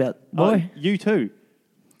talking about? Boy? U2.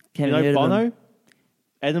 Can't heard Bono? of him.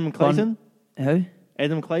 Adam Clayton? Who?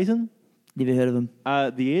 Adam Clayton? Never heard of him.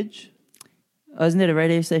 The Edge? Oh, isn't that a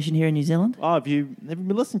radio station here in New Zealand? Oh, have you never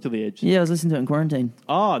been listening to The Edge? Yeah, I was listening to it in quarantine.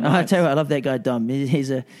 Oh, nice. I tell you what, I love that guy, Dom. He's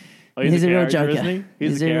a real joker. Isn't he?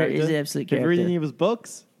 He's an absolute character. Have you read any of his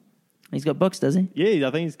books? He's got books, does he? Yeah,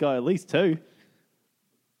 I think he's got at least 2.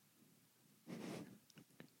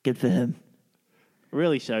 Good for him.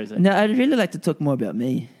 Really shows it. No, I'd really like to talk more about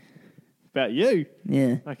me. About you?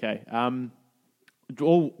 Yeah. Okay.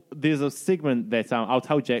 There's a segment that I'll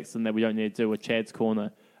tell Jackson that we don't need to do a Chad's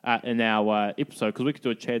Corner in our episode, because we could do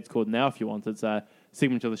a Chad's Corner now if you want. It's a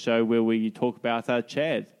segment of the show where we talk about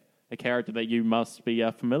Chad, a character that you must be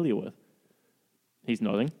familiar with. He's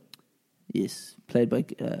nodding. Yes, played by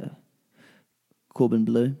Corbin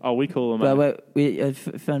Bleu. Oh, we call him... Well, we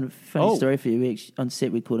found a funny story for you. On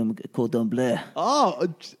set, we called him Cordon Bleu. Oh,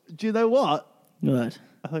 do you know what? What?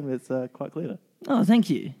 I think that's quite clever. Oh, thank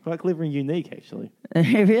you. Quite clever and unique, actually.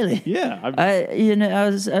 Really? Yeah. I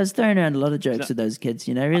was throwing around a lot of jokes with those kids.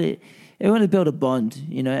 Really, I wanted to build a bond.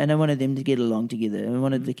 And I wanted them to get along together. I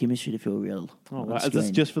wanted the chemistry to feel real. Oh, wow. Is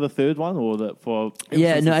this just for the third one, or for?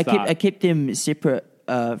 Yeah, no, I kept them separate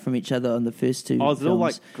from each other on the first 2. Oh, is it all films.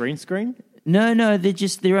 like green screen? No,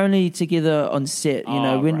 they're only together on set. You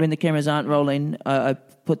know, when the cameras aren't rolling, I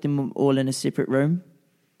put them all in a separate room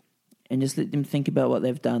and just let them think about what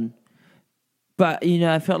they've done. But, you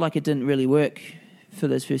know, I felt like it didn't really work for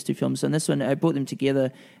those first two films. So in this one, I brought them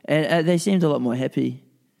together, and they seemed a lot more happy.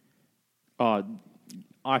 Oh,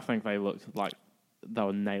 I think they looked like they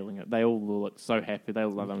were nailing it. They all looked so happy. They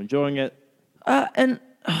looked like they were enjoying it.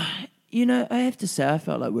 You know, I have to say, I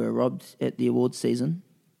felt like we were robbed at the awards season.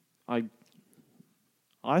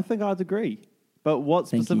 I think I'd agree. But what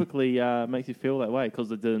specifically makes you feel that way? Because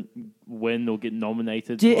they didn't win or get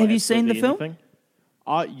nominated? Have you seen the film? Anything?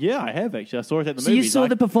 Yeah, I have actually. I saw it at the So movies. you saw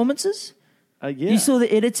the performances? Yeah. You saw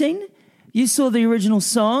the editing? You saw the original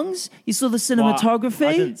songs? You saw the cinematography? Well,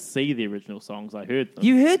 I didn't see the original songs. I heard them.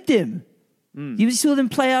 You heard them? You saw them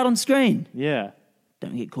play out on screen? Yeah.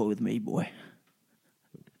 Don't get caught with me, boy.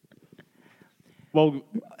 Well,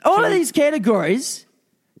 all of these categories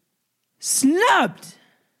snubbed.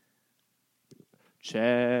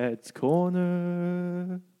 Chad's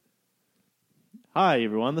Corner. Hi,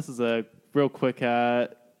 everyone. This is a real quick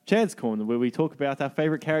Chad's Corner where we talk about our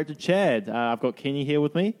favourite character, Chad. I've got Kenny here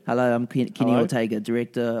with me. Hello, I'm Kenny Hello. Ortega,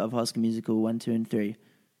 director of High School Musical 1, 2, and 3.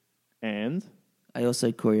 And? I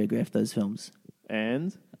also choreographed those films.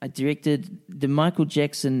 And? I directed the Michael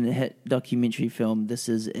Jackson hit documentary film, This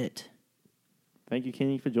Is It. Thank you,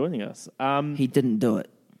 Kenny, for joining us. He didn't do it.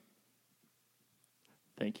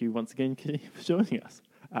 Thank you once again, Kenny, for joining us.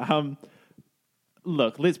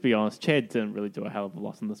 Look, let's be honest. Chad didn't really do a hell of a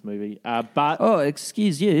lot in this movie. But Oh,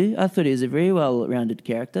 excuse you. I thought he was a very well-rounded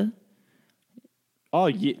character. Oh,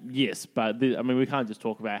 yes, but we can't just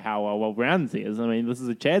talk about how well-rounded he is. I mean, this is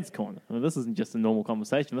a Chad's Corner. I mean, this isn't just a normal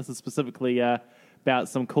conversation. This is specifically about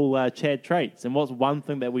some cool Chad traits. And what's one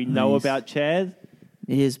thing that we know about Chad?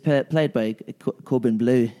 He is played by Cordon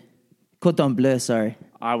Bleu, sorry.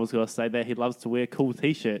 I was going to say that he loves to wear cool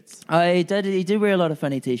T-shirts. Oh, he did wear a lot of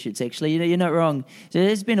funny T-shirts, actually. You're not wrong. So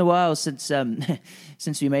it's been a while since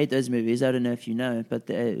since we made those movies. I don't know if you know, but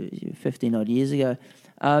 15-odd years ago.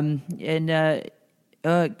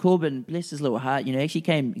 Corbin, bless his little heart, you know, actually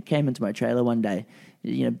came into my trailer one day,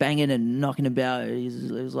 you know, banging and knocking about. He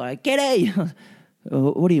was like, "G'day!"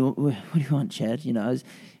 What do you want, Chad? You know,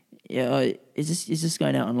 is this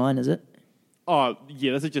going out online? Is it? Oh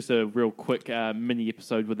yeah, this is just a real quick mini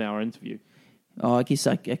episode with our interview. Oh, I guess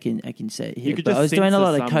I can say it here. You could But just I was doing a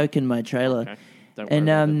lot of censor some- coke in my trailer. Okay. Don't worry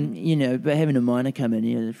about it. You know, but having a minor come in,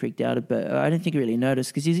 you know, freaked out a bit. I don't think he really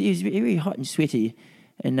noticed because he was very hot and sweaty,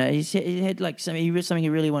 and he had like something he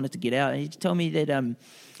really wanted to get out. And he told me that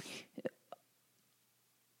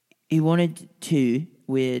he wanted to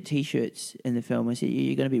wear T-shirts in the film. I said,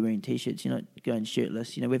 "You're going to be wearing T-shirts. You're not going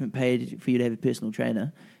shirtless. You know, we haven't paid for you to have a personal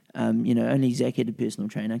trainer. You know, only Zach had a personal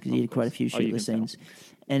trainer because he had quite a few shirtless scenes."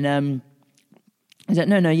 And I said,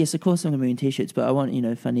 no, yes, of course I'm going to be wearing T-shirts, but I want, you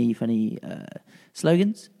know, funny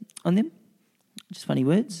slogans on them, just funny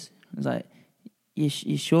words. I was like, you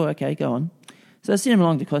sure? Okay, go on. So I sent them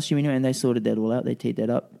along to costume anyway, and they sorted that all out. They teed that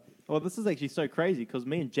up. Well, this is actually so crazy because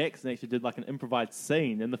me and Jackson actually did like an improvised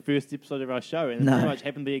scene in the first episode of our show, and it No. pretty much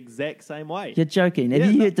happened the exact same way. You're joking. Have Yeah,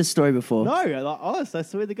 you no. heard this story before? No, like, honest, I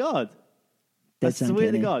swear to God. That's I swear to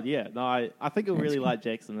uncanny. God, yeah. No, I think you'll really like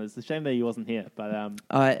Jackson. It's a shame that he wasn't here, but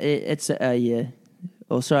Yeah.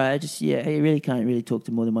 Oh, sorry. I really can't really talk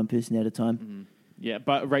to more than one person at a time. yeah.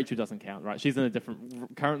 But Rachel doesn't count, right? She's in a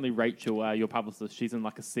different. Currently, Rachel, your publicist, she's in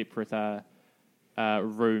like a separate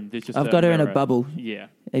room. There's just I've got her in a mirror. bubble. Yeah.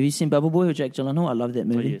 Have you seen Bubble Boy with Jack Gyllenhaal? I love that Oh,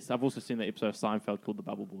 movie. yes. I've also seen that episode of Seinfeld called The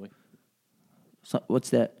Bubble Boy. So, what's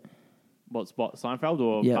that? What's Seinfeld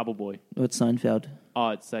or Yeah. Bubble Boy? What's Seinfeld? Oh,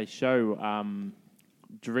 it's a show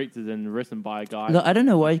directed and written by a guy. Look, I don't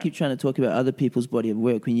know why you keep trying to talk about other people's body of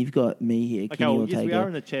work when you've got me here, Okay, Kenny well, Ortega. yes, we are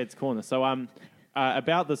in the Chad's Corner. So,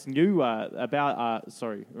 about this new,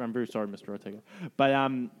 sorry, I'm very sorry, Mr. Ortega, but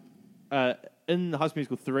in High School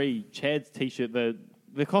Musical 3, Chad's T-shirt, the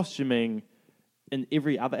costuming in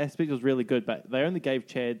every other aspect was really good, but they only gave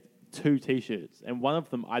Chad 2 T-shirts, and one of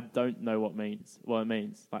them I don't know what it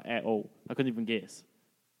means, like at all. I couldn't even guess.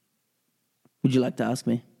 Would you like to ask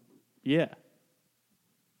me? Yeah.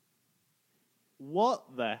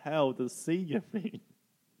 What the hell does see you mean?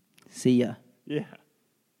 See ya. Yeah.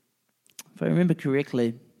 If I remember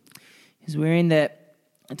correctly, he's wearing that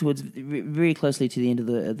towards very closely to the end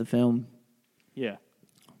of the film. Yeah.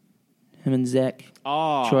 Him and Zach,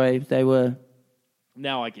 Oh, Troy, they were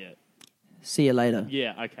now I get it. see you later.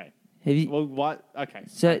 Yeah, okay. Have you? Well, what? Okay.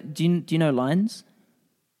 So do you know lines?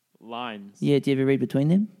 Lines. Yeah. Do you ever read between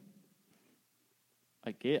them?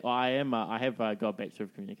 I get. I am. I have got a Bachelor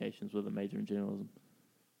of Communications with a major in journalism.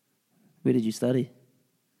 Where did you study?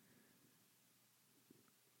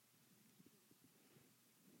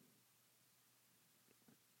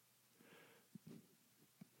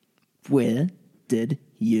 Where did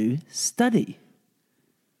you study?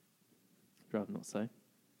 I'd rather not say.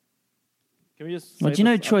 Can we just? Well, do you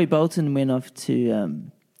know Troy Bolton went off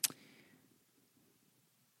to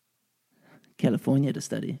California to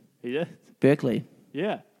study? He did. Berkeley.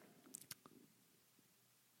 Yeah.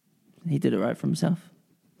 He did it right for himself.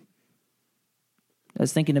 I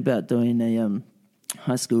was thinking about doing a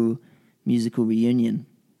high school musical reunion.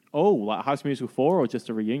 Oh, like High School Musical 4 or just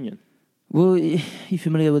a reunion? Well, you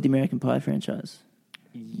familiar with the American Pie franchise?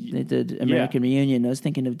 They did American Reunion. I was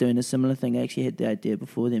thinking of doing a similar thing. I actually had the idea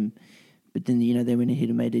before them, but then they went ahead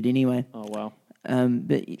and made it anyway. Oh wow!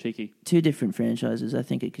 But Cheeky. Two different franchises. I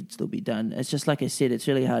think it could still be done. It's just like I said. It's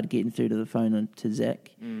really hard getting through to the phone to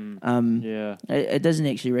Zach. Yeah. It doesn't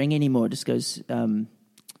actually ring anymore. It just goes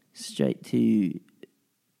straight to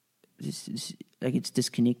like it's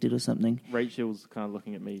disconnected or something. Rachel's kind of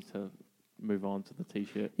looking at me to move on to the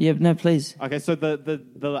T-shirt. Yeah, no, please. Okay, so the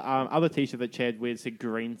other T-shirt that Chad wears said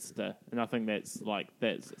Greenster, and I think that's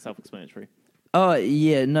self-explanatory. Oh,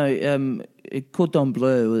 yeah, no. Cordon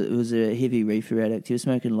Bleu was a heavy reefer addict. He was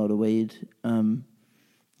smoking a lot of weed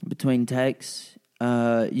between takes.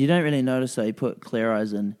 You don't really notice that he put Clear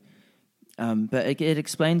Eyes in. But it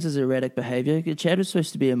explains his erratic behaviour. Chad was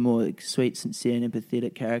supposed to be a more sweet, sincere, and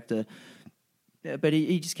empathetic character. But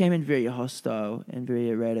he just came in very hostile and very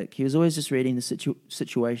erratic. He was always just reading the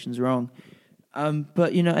situations wrong.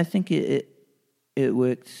 But, I think it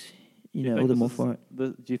worked, all the more for it.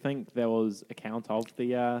 Do you think there was account of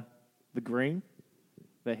the green,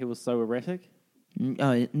 that he was so erratic?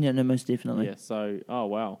 Oh, yeah, no, most definitely. Yeah, so, oh,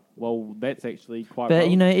 wow. Well, that's actually quite But,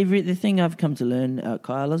 relevant. the thing I've come to learn,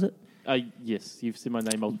 Kyle, is it? Yes, you've said my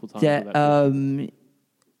name multiple times. That,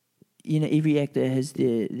 every actor has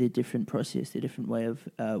their different process, their different way of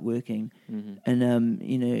working. Mm-hmm.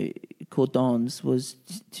 And, Cordon's was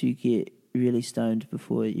to get really stoned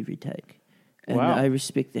before every take. And wow. I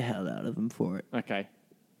respect the hell out of him for it. Okay.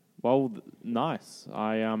 Well, nice.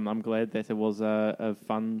 I'm glad that it was a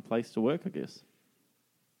fun place to work, I guess.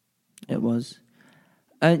 It was.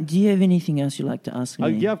 Do you have anything else you'd like to ask me?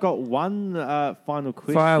 Yeah, I've got one final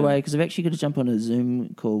question. Fire away, because I've actually got to jump on a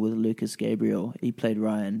Zoom call with Lucas Gabriel. He played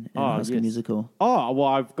Ryan in High School Musical. Oh, well,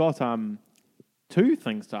 I've got two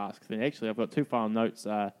things to ask then, actually. I've got two final notes,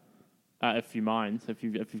 if you mind, if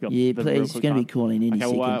you've got yeah, the please. You're going to be calling any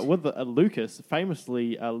second. Well, with Lucas,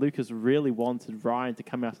 famously, Lucas really wanted Ryan to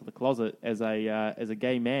come out of the closet as a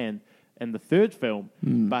gay man in the third film,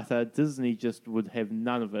 but Disney just would have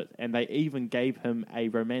none of it, and they even gave him a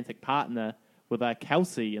romantic partner with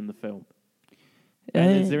Kelsey in the film.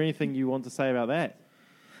 And is there anything you want to say about that?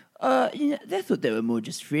 They thought they were more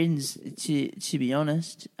just friends, to be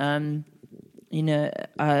honest. I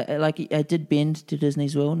did bend to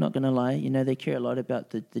Disney's will, not going to lie. They care a lot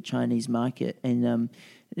about the Chinese market, and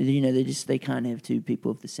they can't have two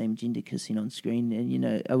people of the same gender kissing on screen.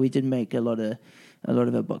 And we did make a lot of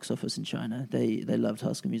our box office in China. They loved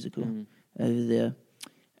High School Musical over there.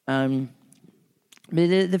 But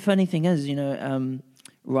the funny thing is,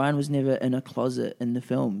 Ryan was never in a closet in the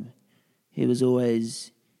film. He was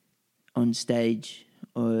always on stage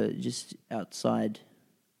or just outside.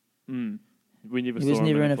 We never he saw was him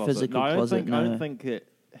never in a closet. physical I closet. don't think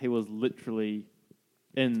he was literally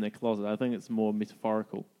in the closet. I think it's more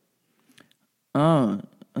metaphorical. Oh,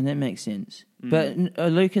 and that makes sense. But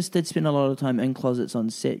Lucas did spend a lot of time in closets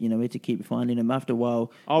on set. We had to keep finding him. After a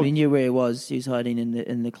while, we knew where he was. He was hiding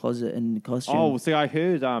in the closet in the costume. Oh, see, I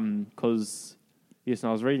heard because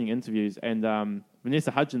I was reading interviews, and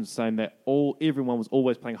Vanessa Hudgens was saying that everyone was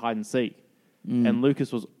always playing hide and seek. And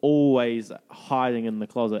Lucas was always hiding in the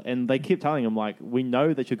closet. And they kept telling him, like, we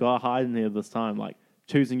know that you're going to hide in here this time, like,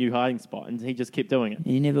 choose a new hiding spot. And he just kept doing it.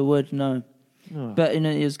 He never would, no. Oh. But,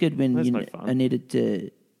 it was good when no fun. I needed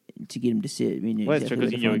to get him to see it. We knew That's true,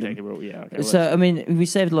 because you knew exactly exactly where. Yeah, okay. So, we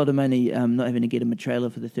saved a lot of money not having to get him a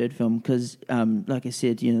trailer for the third film because, like I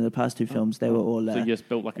said, the past two films, they were all so you just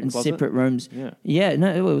built like a in closet? separate rooms. Yeah.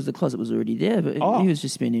 No, it was the closet was already there, but he was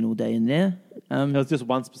just spending all day in there. It was just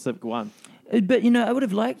one specific one. But, I would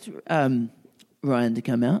have liked Ryan to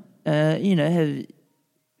come out, have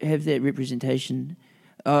that representation.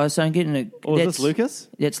 So I'm getting a... Oh, is this Lucas?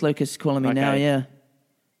 That's Lucas calling me Okay. now, yeah.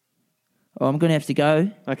 Oh, I'm going to have to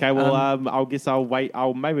go. Okay, well, I guess I'll wait.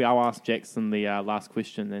 Maybe I'll ask Jackson the last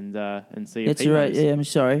question and see if That's he all right, knows. yeah, I'm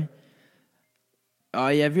sorry. Oh,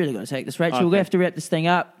 yeah, I've really got to take this. Rachel, Okay. we're going to have to wrap this thing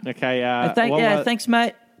up. Okay. Thanks,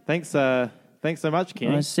 mate. Thanks so much,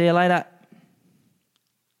 Kenny. I'll see you later.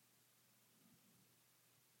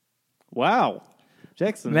 Wow,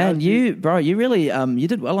 Jackson, Man, you really you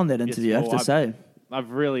did well on that interview, I have to say.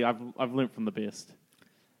 I've learnt from the best.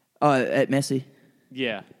 Oh, at Massey.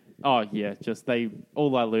 Yeah. Oh yeah, just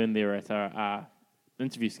all I learned there at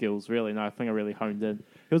interview skills. Really, no, I think I really honed in.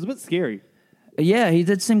 It was a bit scary. Yeah, he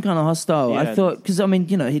did seem kind of hostile. Yeah, I thought, because I mean,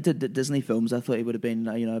 he did the Disney films. I thought he would have been,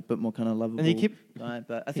 a bit more kind of lovable. And he kept, guy,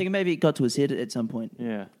 but I think maybe it got to his head at some point.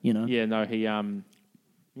 Yeah, Yeah, no, he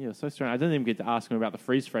it was so strange. I didn't even get to ask him about the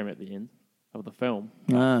freeze frame at the end of the film.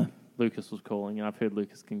 Lucas was calling, and I've heard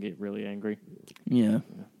Lucas can get really angry. Yeah.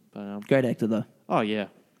 But Great actor though. Oh yeah,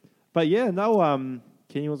 but yeah, no.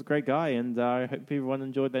 Kenny was a great guy, and I hope everyone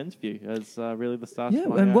enjoyed the interview. It's really the start. Yeah, of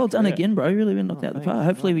my, and well done career. again, bro. Really been knocked out of the thanks. park.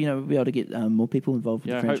 Hopefully, we'll be able to get more people involved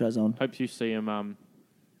with the franchise on. Hope you see him.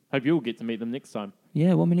 Hope you'll get to meet them next time.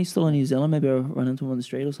 Yeah, well, I mean, he's still in New Zealand. Maybe I'll run into him on the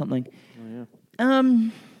street or something. Oh, yeah.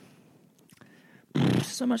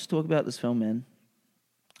 So much to talk about this film, man.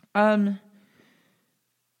 I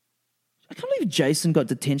can't believe Jason got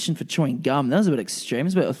detention for chewing gum. That was a bit extreme.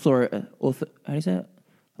 It's a bit how do you say it?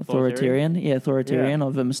 Authoritarian? Yeah, authoritarian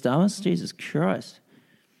of Mustamas. Jesus Christ.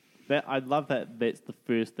 I love that that's the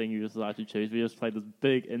first thing you decide to choose. We just played this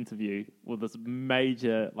big interview with this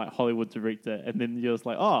major Hollywood director, and then you're just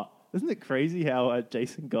like, oh, isn't it crazy how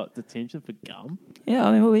Jason got detention for gum? Yeah,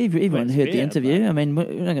 I mean, well, everyone That's heard the fair, interview. but- I mean, we're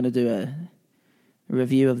not going to do a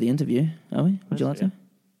review of the interview, are we? Would you like That's to?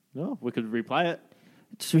 No, we could replay it.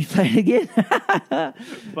 Just replay it again? But That'd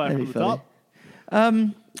from be the funny. top.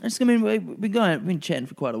 We've been chatting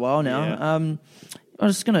for quite a while now. Yeah. I'm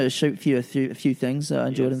just going to shoot a few things I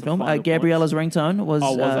enjoyed in the some film. final Gabriella's ringtone was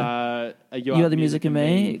You Are the Music in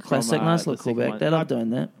Me, classic, from, nice the little second callback. one. They love doing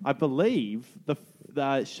that. I believe the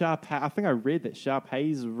Sharpay. I think I read that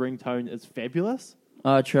Sharpay's ringtone is fabulous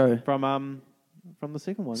Oh, true. from the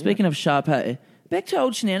second one. Speaking of Sharpay, back to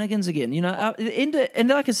old shenanigans again. And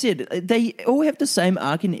like I said, they all have the same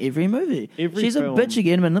arc in every movie. Every She's film. a bitch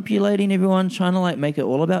again, manipulating everyone, trying to make it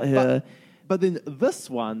all about her. But then this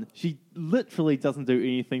one, she literally doesn't do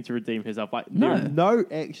anything to redeem herself. There No. are no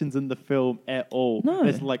actions in the film at all. No.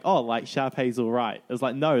 It's Sharpay's all right. It's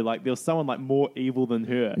no, there was someone more evil than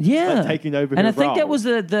her. Yeah, taking over and her I think role. that was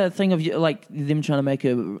the thing of them trying to make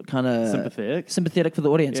her kind of sympathetic for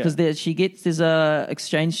the audience because Yeah. there's a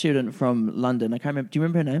exchange student from London. I can't remember. Do you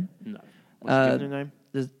remember her name? No. What's her name?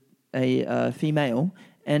 There's a female,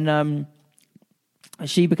 and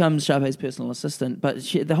she becomes Sharpay's personal assistant. But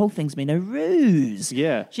the whole thing's been a ruse.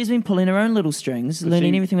 Yeah. She's been pulling her own little strings,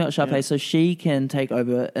 learning everything about Sharpay so she can take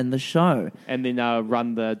over in the show. And then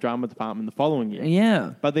run the drama department the following year.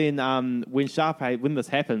 Yeah. But then when this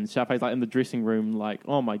happens, Sharpay's in the dressing room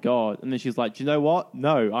oh my God. And then she's like, do you know what?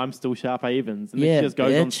 No, I'm still Sharpay Evans. And then she just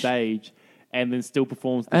goes on bitch. stage and then still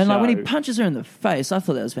performs the And show. when he punches her in the face, I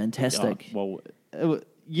thought that was fantastic.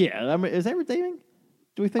 Yeah. I mean, is that redeeming?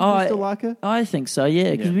 Do we think we still like her? I think so,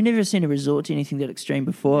 yeah, because Yeah. we've never seen her resort to anything that extreme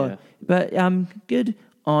before. Yeah. But good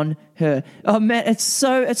on her. Oh man, it's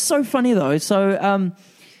so funny though. So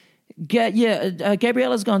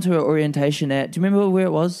Gabriella's gone to her orientation at. Do you remember where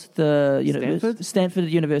it was? Stanford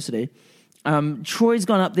University. Troy's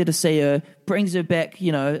gone up there to see her, brings her back,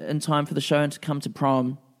 in time for the show and to come to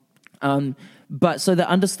prom. But so the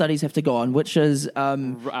understudies have to go on, which is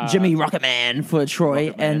Jimmy Rocketman for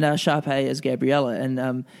Troy and Sharpay as Gabriella,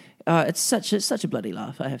 and it's such a bloody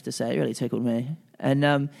laugh, I have to say. It really tickled me.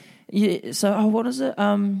 And what is it?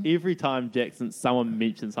 Every time someone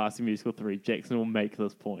mentions High School Musical 3, Jackson will make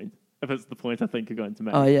this point. If it's the point I think you're going to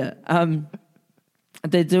make. Oh yeah,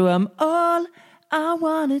 they do all I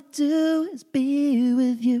wanna do is be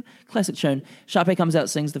with you. Classic tune. Sharpay comes out,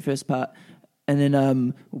 sings the first part. And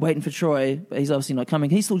then waiting for Troy, but he's obviously not coming.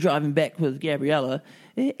 He's still driving back with Gabriella,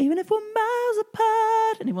 even if we're miles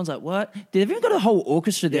apart. And everyone's like, what? They've even got a whole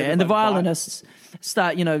orchestra there. Yeah, and the like violinists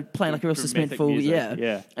start, playing like a real dramatic suspenseful, music,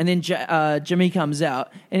 yeah. And then Jimmy comes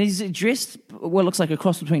out, and he's dressed what looks like a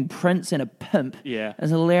cross between Prince and a pimp. Yeah.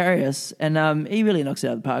 It's hilarious. And he really knocks it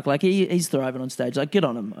out of the park. Like, he's thriving on stage. Like, good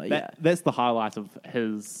on him. That's the highlight of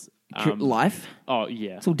his... life. Oh,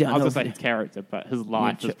 yeah. It's all downhill. I was going to say his character, but his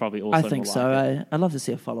life is probably also I think more so. like it. I'd love to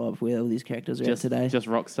see a follow-up where all these characters are at today. Just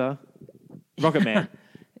Rockstar? Rocketman.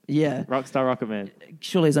 Yeah. Rockstar Rocketman.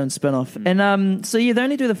 Surely his own spin-off. And they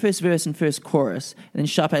only do the first verse and first chorus, and then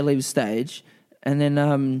Sharpay leaves stage, and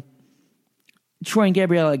then Troy and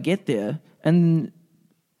Gabriella get there, and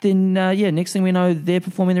then, next thing we know, they're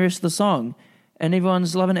performing the rest of the song, and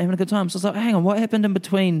everyone's loving it, having a good time. So it's like, hang on, what happened in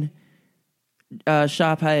between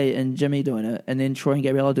Sharpay and Jimmy doing it, and then Troy and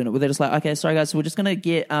Gabriella doing it? Were they just like, okay, sorry guys, so we're just going to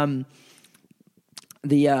get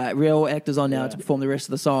the real actors on now to perform the rest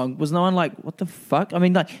of the song? Was no one like, what the fuck? I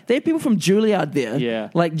mean, they had people from Juilliard there,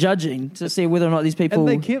 judging to see whether or not these people...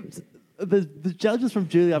 And they kept... The judges from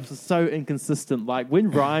Juilliard were so inconsistent. Like, when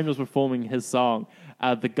Ryan was performing his song,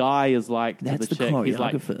 the guy is like to That's the the chick, he's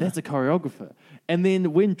like, choreographer. that's a choreographer. And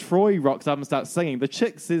then when Troy rocks up and starts singing, the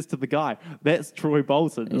chick says to the guy, that's Troy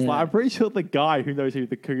Bolton. It's Yeah. like, I'm pretty sure the guy who knows who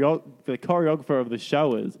the choreographer of the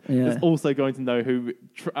show is Yeah. also going to know who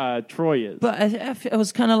Troy is. But it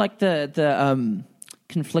was kind of like the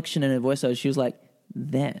confliction in her voice. So she was like,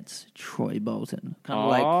 "That's Troy Bolton." Kind of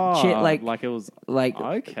like it was like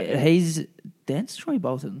okay. That's Troy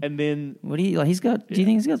Bolton. And then What do you like? Do you think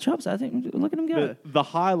he's got chops? I think look at him go. the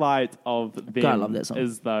highlight of them God, I love that song.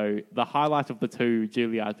 is though the highlight of the two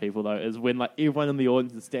Juilliard people though is when like everyone in the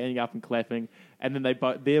audience is standing up and clapping, and then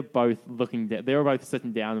they're both looking down. They're both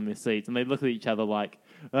sitting down in their seats, and they look at each other like,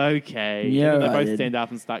 okay, Yeah, and then they right, both dude. stand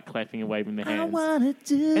up and start clapping and waving their I hands. wanna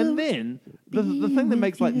do. And then the thing that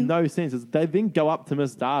makes like no sense is they then go up to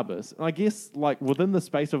Miss Darbus, and I guess like within the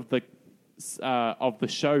space of the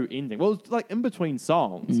show ending, well, it's like in between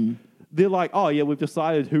songs, they're like, oh yeah, we've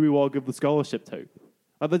decided who we want to give the scholarship to.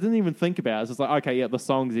 Like they didn't even think about it. It's just like, okay, yeah, the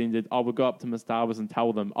song's ended. Oh, we'll go up to Miss Darbus and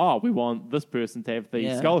tell them, oh, we want this person to have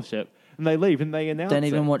the scholarship, and they leave and they announce. Don't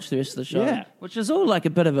even it. watch the rest of the show. Yeah. Which is all like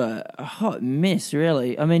a bit of a hot mess,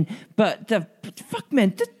 really. I mean, but fuck,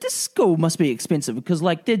 man, this school must be expensive because,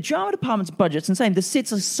 like, their drama department's budget's insane. The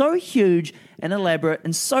sets are so huge and elaborate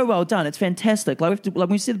and so well done. It's fantastic. Like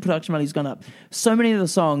we said, the production money's gone up. So many of the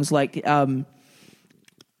songs, I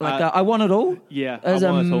Want It All. Yeah, is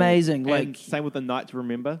I Want It All. amazing. And Like, same with The Night to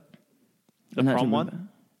Remember, the Night to prom Remember. one.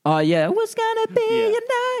 Oh, yeah. It was going to be Yeah. a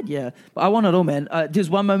night. Yeah. But I Want It All, man. There's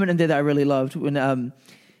one moment in there that I really loved when,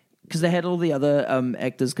 because they had all the other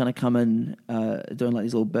actors kind of come in doing like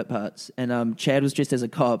these little bit parts. And Chad was dressed as a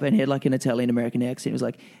cop and he had like an Italian-American accent. He was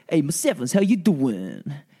like, hey, Miss Evans, how you doing?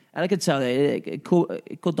 And I could tell that it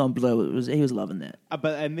caught Don Blow. He was loving that.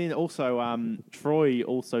 And then also, Troy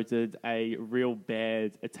also did a real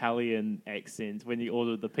bad Italian accent when he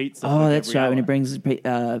ordered the pizza. Oh, for that's right. When he Gabriella. brings his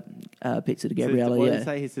pizza to Gabriella, What yeah. did he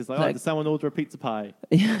say? He says, like, Like- did someone order a pizza pie?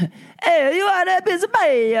 Hey, you want that pizza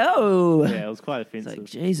pie? Oh. Yeah, it was quite It's offensive. like,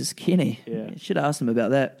 Jesus, Kenny. Yeah. Should have asked him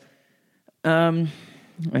about that. Yeah,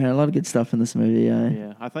 a lot of good stuff in this movie.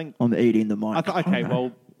 Yeah, I think... I'm eating the mic. Okay,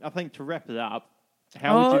 well, I think to wrap it up,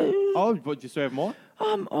 how would you... Oh, would you still have more?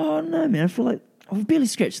 Oh no, man! I feel like we've barely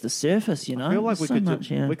scratched the surface. You know, I feel like There's we so could... much,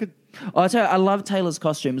 yeah. We could... Oh, I tell you, I love Taylor's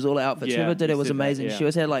costumes, all the outfits. Yeah, Whoever did you it was said that, amazing. yeah. She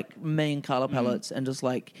always had like mean color palettes and just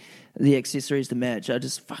like the accessories to match. I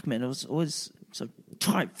just fuck, man, it was always so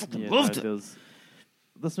tight. Fucking loved it.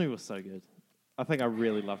 This movie was so good. I think I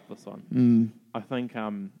really loved this one. I think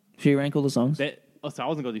Should you rank all the songs? so I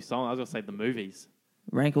wasn't going to do songs. I was going to say the movies.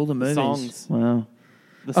 Rank all the movies. songs. Wow.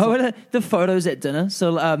 The Oh, what are the photos at dinner.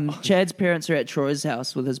 So Chad's parents are at Troy's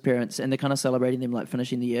house with his parents, and they're kind of celebrating them like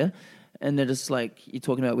finishing the year. And they're just like, you're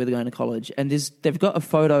talking about where they're going to college. And they've got a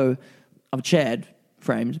photo of Chad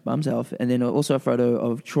framed by himself, and then also a photo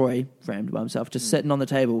of Troy framed by himself, just sitting on the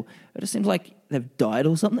table. It just seems like they've died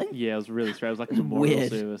or something. Yeah, it was really strange. It was like a memorial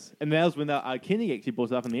Weird. service. And that was when Kenny actually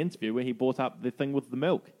brought it up in the interview, where he brought up the thing with the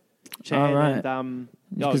milk. Chad Oh, right. and...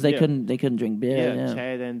 Because they couldn't drink beer. Yeah.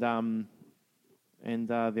 Chad and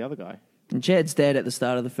the other guy. And Chad's dad at the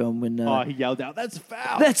start of the film when He yelled out, "That's a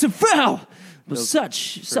foul!" that's a foul. With was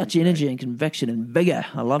such energy and conviction and vigor.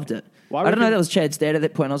 I loved it. Well, I don't know reckon- that was Chad's dad at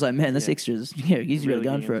that point. I was like, man, this extra's he's really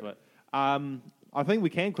going getting for it. into I think we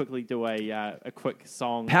can quickly do a quick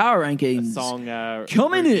song. Power a rankings. song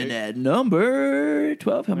Coming review. in at number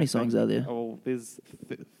 12. How many songs are there? Oh,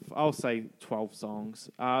 I'll say 12 songs.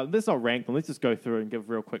 Let's not rank them. Let's just go through and give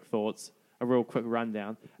real quick thoughts, a real quick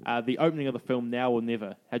rundown. The opening of the film, Now or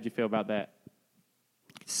Never. How'd you feel about that?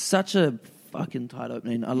 Such a fucking tight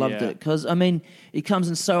opening. I loved Yeah. it because I mean, it comes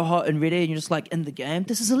in so hot and ready, and you're just like in the game.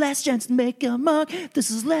 This is the last chance to make a mark.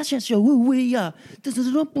 This is the last chance to show who we are. This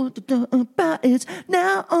is about it's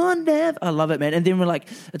now or never. I love it, man. And then we're like,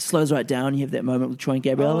 it slows right down. You have that moment with Troy and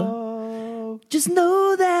Gabriella. Oh, Just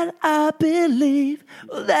know that I believe.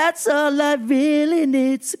 Well, that's all I really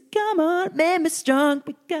need. So come on, make me strong.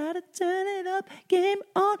 We gotta turn it up. Game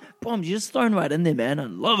on. Boom, you're just thrown right in there, man. I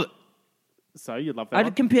love it. so you love that I'd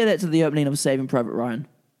one? compare that to the opening of Saving Private Ryan.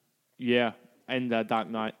 Yeah, and Dark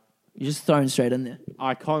Knight. You're just thrown straight in there.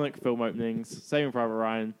 Iconic film openings, Saving Private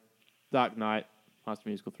Ryan, Dark Knight, High School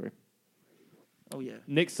Musical 3. Oh, yeah.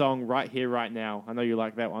 Next song, Right Here, Right Now. I know you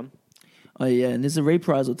like that one. Oh, yeah. And there's a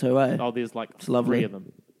reprisal too, eh? Oh, there's like lovely. 3 of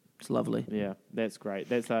them. It's lovely. Yeah, that's great.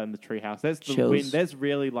 That's in the treehouse. That's Chills. that's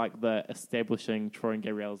really like the establishing Troy and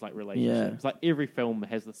Gabriella's like relationship. Yeah. It's like every film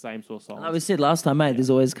has the same sort of songs. Like we said last time, mate,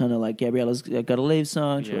 there's always kind of like Gabriella's Got to Leave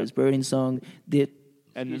song, Yeah. Troy's Brooding song,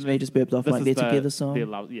 Excuse me, just burped off this like is They're the- Together song.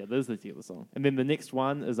 this is the Together song. And then the next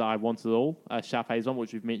one is I Want It All, Sharpay's one,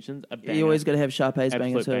 which we've mentioned. A banger. You always got to have Sharpay's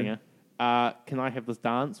banger absolute too. banger. Can I Have This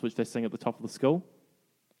Dance, which they sing at the top of the school.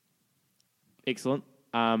 Excellent.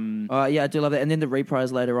 Yeah, I do love that. And then the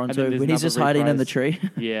reprise later on And then too, there's when he's another just hiding in the reprise. tree.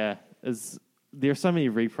 Yeah, there are so many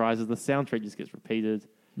reprises. The soundtrack just gets repeated.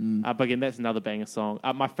 But again, that's another banger song.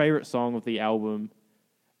 My favorite song of the album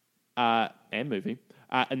and movie,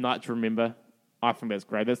 A Night to Remember. I think that's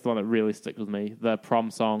great. That's the one that really sticks with me. The prom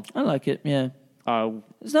song. I like it. Yeah, Uh,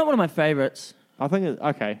 it's not one of my favorites. I think it's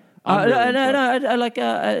okay. No, I'm really into it. I like.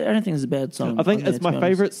 I don't think it's a bad song. I think on there, it's to my be honest.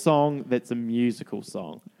 favorite song that's a musical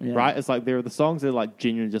song, Yeah. right? It's like there are the songs that are like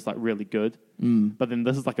genuinely just like really good, but then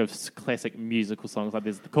this is like a classic musical song. It's like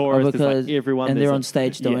there's the chorus, there's like everyone, and there's they're like- on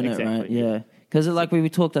stage doing it, right? exactly. Yeah, because like we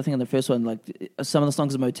talked, I think, on the first one, like some of the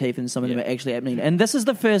songs are motif and some of them Yeah. are actually happening. And this is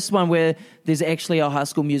the first one where there's actually a High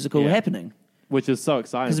School Musical Yeah. happening Which is so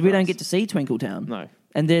exciting because for we don't us. get to see Twinkletown. No.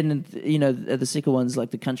 And then the second one's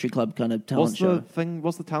like the country club kind of talent What's show. the thing?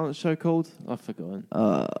 What's the talent show called? I've forgotten.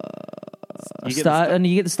 You get the Star, Star- and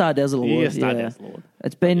you get the Star Dazzle Yeah, Award. Star Dazzle Award.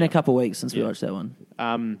 It's been Yeah. a couple of weeks since we Yeah. watched that one.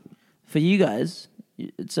 Um, For you guys,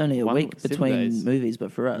 it's only a 1 week 7 between days. movies,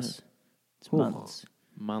 but for us, it's Ooh. months.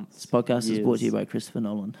 months. This podcast is brought to you years. by Christopher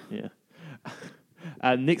Nolan.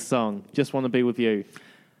 Yeah. Next song, Just Want to Be With You.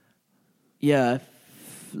 Yeah,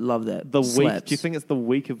 love that. The weak. Slaps. Do you think it's the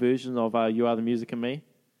weaker version of You Are the Music and Me?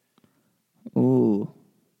 Ooh.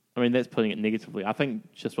 I mean, that's putting it negatively. I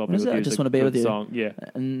think Just Want to Be Is With it? I You is just a wanna be good with you. song. Yeah.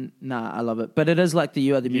 And nah, I love it. But it is like the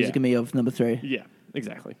You Are the Music Yeah. of Me of number 3. Yeah,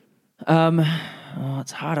 exactly.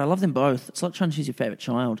 It's hard. I love them both. It's like trying to choose your favourite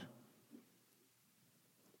child.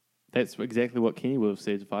 That's exactly what Kenny would have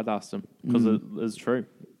said if I'd asked him, because it is true.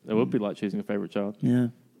 It would be like choosing a favourite child. Yeah.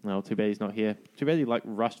 No, too bad he's not here. Too bad he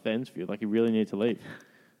rushed the interview. Like he really needed to leave.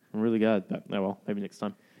 I'm really glad, but no, well, maybe next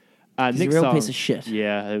time. He's Next a real song, piece of shit.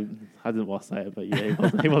 Yeah, I didn't want to say it, but yeah,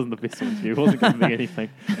 he wasn't the best interview. He wasn't giving me anything.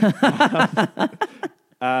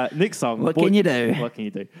 Next song. What can you do? What can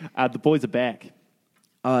you do? The Boys Are Back.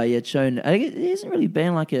 Oh, yeah, it's shown. It hasn't really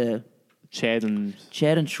been like a Chad and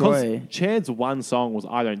Troy. Chad's one song was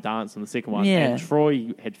I Don't Dance, and the second one, Yeah. and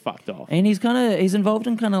Troy had fucked off. And he's involved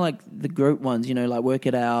in kind of like the group ones, like Work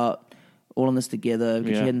It Out, All in This Together, Get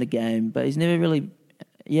Yeah. Your Head in the Game. But he's never really.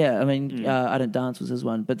 Yeah, I mean, I Don't Dance was his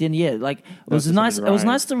one. But then, yeah, like it was Just nice. Something It was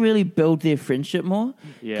Right. nice to really build their friendship more.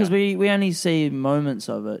 Yeah. Because we only see moments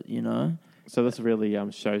of it, So this really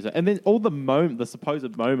shows it. And then all the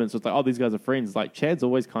supposed moments was like, oh, these guys are friends. Like Chad's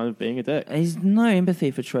always kind of being a dick. He's no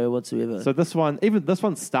empathy for Troy whatsoever. So this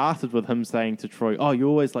one started with him saying to Troy, oh, you're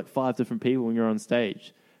always like 5 different people when you're on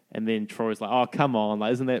stage. And then Troy's like, oh, come on.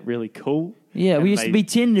 Like, isn't that really cool? yeah, And we used to be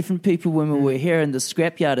 10 different people when we were here in the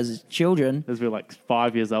scrapyard as children. As we were like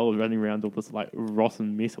 5 years old running around all this like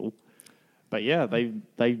rotten metal. But yeah,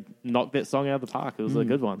 they knocked that song out of the park. It was a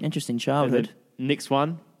good one. Interesting And childhood. then next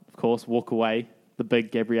one, of course, Walk Away, the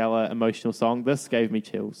big Gabriella emotional song. This gave me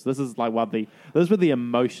chills. This is like this is where the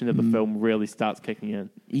emotion of the film really starts kicking in.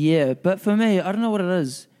 Yeah, but for me, I don't know what it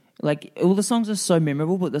is. Like, all the songs are so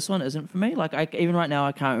memorable, but this one isn't for me. Like, even right now,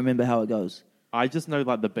 I can't remember how it goes. I just know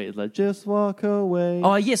like the beat is like just walk away.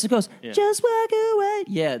 Oh, yes, of course. Yeah. Just walk away.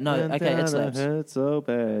 Yeah, no, And okay, it then slaps. hurt so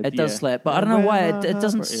bad. It does Yeah. slap, but I don't know And why. when It my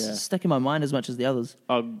doesn't heart- yeah. stick in my mind as much as the others.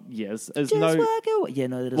 Yes, Just it's no. walk away. Yeah,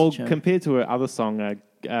 no, that Well, doesn't compared to her other song,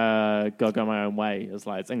 "Gotta Go My Own Way,"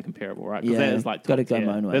 it's incomparable, right? Because Yeah, that is like Gotta top Go tier.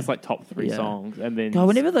 My Own Way. That's like top 3 Yeah. songs, and then God,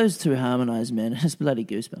 whenever those two harmonise, man, it's bloody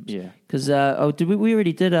goosebumps. Yeah. Because, did we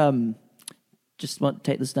already did, just want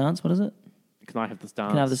Take This Dance, what is it? Can I Have This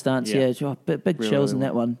Dance? Can I Have This Dance? Yeah, oh, big Really, chills in really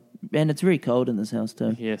that one. And it's very cold in this house,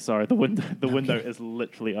 too. Yeah, sorry, the window is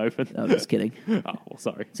literally open. No, just kidding. Oh, well,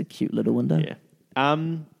 sorry. It's a cute little window. Yeah.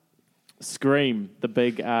 Scream, the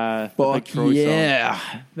big Troy yeah,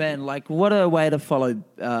 man! Like, what a way to follow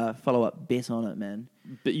up bet on it, man.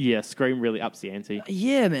 song. But yeah, Scream really ups the ante.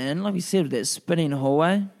 Yeah, man. Like we said, with that spinning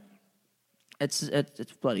hallway, it's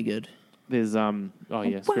bloody good. There's When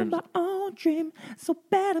Scream. my own dream so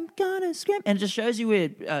bad I'm gonna scream, and it just shows you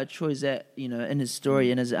where Troy's at, in his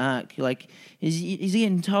story, in his arc. Like he's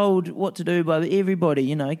getting told what to do by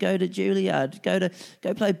everybody. Go to Juilliard,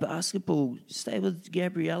 go play basketball, stay with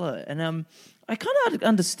Gabriella, and I kind of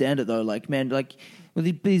understand it though. Like, man, like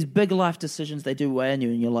with these big life decisions, they do weigh on you,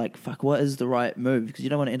 and you're like, fuck, what is the right move? Because you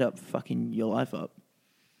don't want to end up fucking your life up.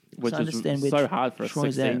 Which So I is understand where so hard for a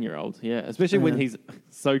Troy's at. 16-year-old. Yeah, especially when he's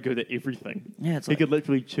so good at everything. Yeah, it's he like- could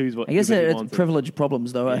literally choose what I guess he it's wanted. privileged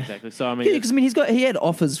problems, though. Yeah, exactly. So I mean, because he had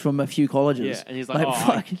offers from a few colleges. yeah, and he's like,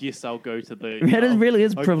 I guess I'll go to the. It really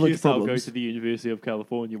is I privileged guess I'll go problems. to the University of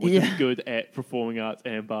California, which Yeah. is good at performing arts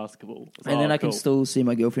and basketball. It's And like, then oh, I can cool. still see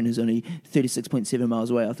my girlfriend who's only 36.7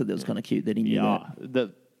 miles away. I thought that was kind of cute that he knew Yeah,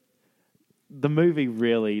 that. the movie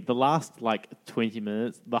really, the last like 20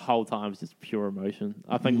 minutes, the whole time is just pure emotion.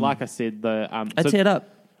 I think, like I said, I teared up.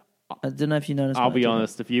 I don't know if you noticed. I'll be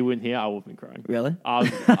honest, if you weren't here, I would have been crying. Really?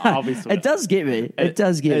 I'll be sweet. It does get me. It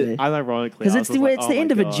does get me. Unironically. Because it's the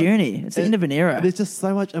end of a journey. It's the end of an era. There's just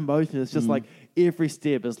so much emotion. It's just like every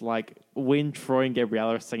step is like when Troy and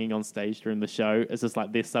Gabriella are singing on stage during the show, it's just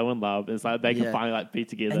like they're so in love. It's like they can finally like be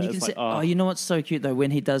together. And you can say, you know what's so cute though?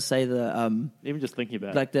 When he does say the... even just thinking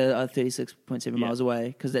about like the 36.7 miles away,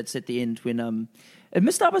 because that's at the end when... And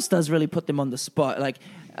Mr. Abbas does really put them on the spot. Like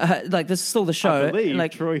this is still the show. I believe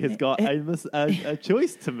like Troy has got a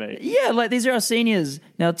choice to make. Yeah, like these are our seniors.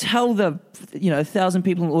 Now tell the 1,000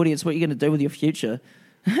 people in the audience what you're going to do with your future.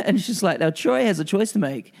 And it's just like, now Troy has a choice to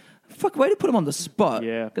make. Fuck, way to put him on the spot.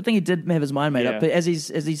 Yeah. Good thing he did have his mind made up. But as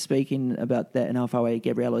he's speaking about that and how far away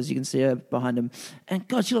Gabriella is, you can see her behind him. And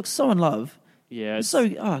God, she looks so in love. Yeah.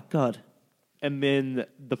 Oh God. And then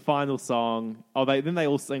the final song. Then they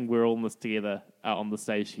all sing "We're All in This Together" on the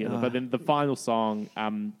stage together. But then the final song,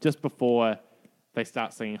 just before they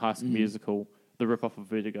start singing High School Musical, the rip-off of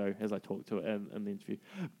Vertigo, as I talked to it in the interview.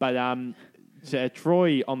 But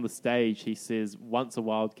Troy on the stage, he says, "Once a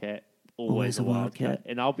wildcat, always a wildcat."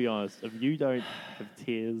 And I'll be honest, if you don't have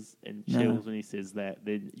tears and chills when he says that,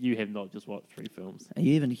 then you have not just watched 3 films. Are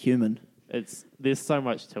you even human? There's so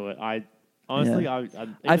much to it. Honestly,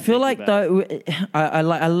 I feel like though I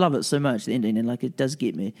love it so much, the ending, and like it does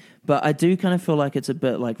get me. But I do kind of feel like it's a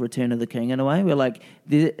bit like Return of the King in a way, where like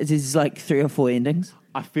there's like 3 or 4 endings.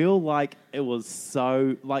 I feel like it was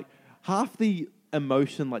so like half the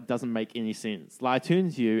emotion like doesn't make any sense. Like I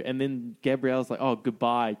turn to you, and then Gabriella's like, "Oh,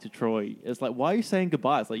 goodbye" to Troy. It's like, why are you saying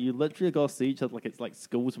goodbye? It's like you literally got to see each other like it's like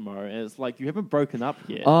school tomorrow, and it's like you haven't broken up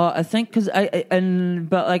yet. I think because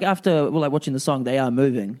but like after like watching the song, they are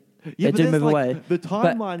moving. Yeah, they do move away. The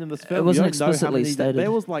timeline in this film, it wasn't you don't know how explicitly many, stated.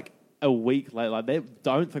 There was like a week later. Like they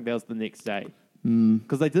don't think that was the next day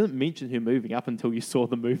because they didn't mention her moving up until you saw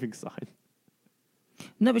the moving sign.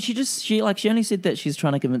 No, but she only said that she's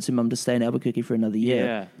trying to convince her mum to stay in Albuquerque for another year.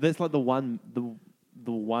 Yeah, that's like the one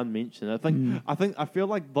mention. I feel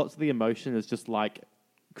like lots of the emotion is just like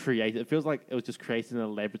created. It feels like it was just created in a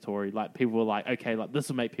laboratory. Like people were like, okay, like this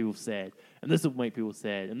will make people sad, and this will make people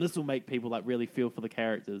sad, and this will make people like really feel for the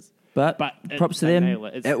characters. But props to them,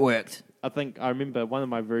 it worked. I remember one of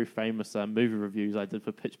my very famous movie reviews I did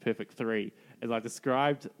for Pitch Perfect 3 is I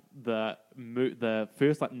described the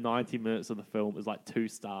first like 90 minutes of the film as like 2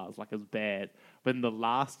 stars, like it was bad. But in the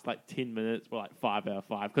last like 10 minutes were like 5 out of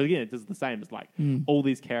 5. Because again, it does the same. It's like all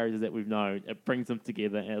these characters that we've known, it brings them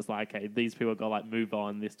together, and it's like, okay, these people got to like move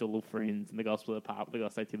on, they're still little friends, and they got to split apart, but they got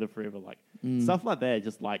to stay together forever. Like stuff like that,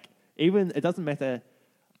 just like even it doesn't matter.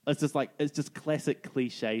 It's just classic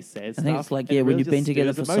cliche sad stuff. I think it's like when you've been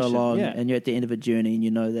together for so long and you're at the end of a journey and you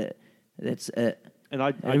know that that's it. And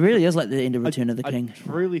it really is like the end of Return of the King. I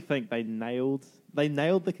truly think they nailed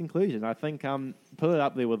the conclusion. I think put it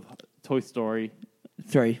up there with Toy Story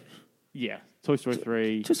 3. Yeah, Toy Story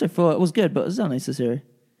 3. Toy Story 4, it was good, but it was unnecessary.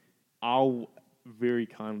 I'll very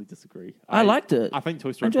kindly disagree. I liked it. I think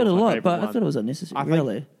Toy Story 4 I enjoyed it a lot, but one. I thought it was unnecessary.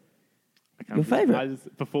 Really? Your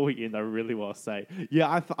favourite? Before we end, I really want to say,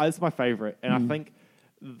 it's my favourite, and I think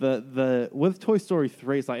the with Toy Story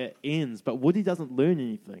 3, it's like it ends, but Woody doesn't learn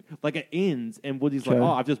anything. Like it ends, and Woody's like,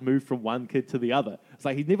 "Oh, I've just moved from one kid to the other." It's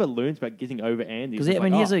like he never learns about getting over Andy. Because he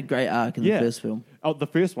has a great arc in the first film. Oh, the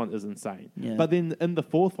first one is insane. Yeah. But then in the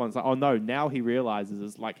fourth one, it's like, oh no, now he realizes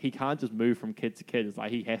it's like he can't just move from kid to kid. It's like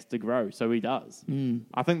he has to grow, so he does.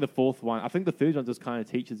 I think the third one just kind of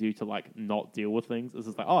teaches you to like not deal with things. It's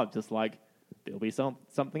just like, just like there'll be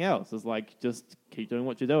something else. It's like just keep doing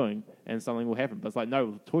what you're doing, and something will happen. But it's like no,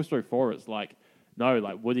 with Toy Story 4, it's like no,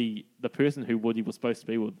 like Woody, the person who Woody was supposed to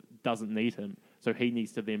be with, doesn't need him, so he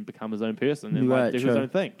needs to then become his own person and do his own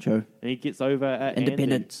thing. True. And he gets over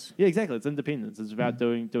independence. Andy. Yeah, exactly. It's independence. It's about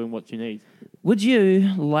doing what you need. Would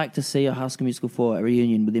you like to see a High School Musical 4 a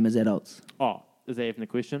reunion with them as adults? Oh, is that even a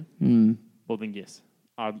question? Well, then yes,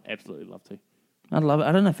 I'd absolutely love to. I'd love it.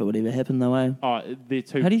 I don't know if it would ever happen though. Oh, they're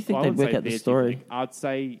too. How do you think they'd work out the story? I'd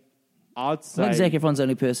say. Like Zac Efron's the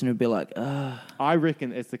only person who'd be like, I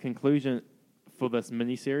reckon as the conclusion for this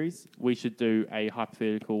miniseries, we should do a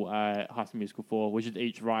hypothetical High School Musical 4. We should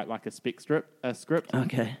each write like a script.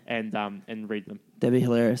 Okay. And read them. That'd be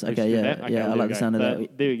hilarious. Okay, yeah, I like the sound of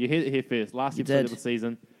that. There you hear it here first. Last episode of the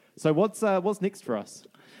season. So what's next for us?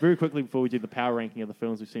 very quickly before we do the power ranking of the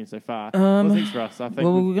films we've seen so far, what's next for us? I think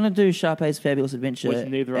Well, we're going to do Sharpay's Fabulous Adventure. which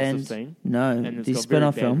neither of us have seen. No, And it's the got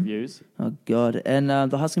spin-off very bad film. reviews. Oh, God. And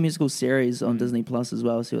the High School Musical series on Disney Plus as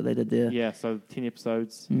well. See what they did there. Yeah, so 10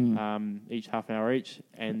 episodes, each half an hour each.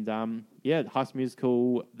 And High School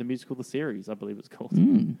Musical, the musical, the series, I believe it's called.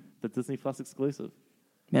 The Disney Plus exclusive.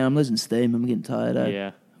 Man, I'm losing steam. I'm getting tired.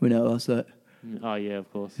 Yeah. We know us that. Oh, yeah,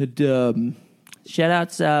 of course. Shout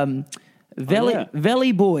outs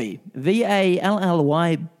Valley Boy,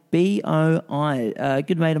 VALLYBOI.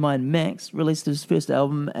 Good mate of mine, Max, released his first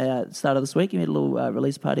album at the start of this week. He had a little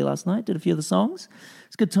release party last night, did a few of the songs.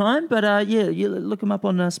 It's a good time, but you look him up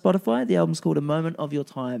on Spotify. The album's called A Moment of Your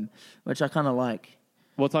Time, which I kind of like.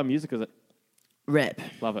 What type of music is it? Rap.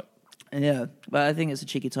 Love it. Yeah, but I think it's a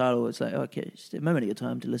cheeky title. It's like, okay, just a moment of your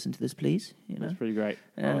time to listen to this, please. You know? That's pretty great.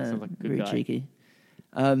 Sounds like a good very guy. cheeky.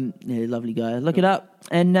 Lovely guy. Look it up.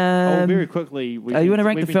 And very quickly, you want to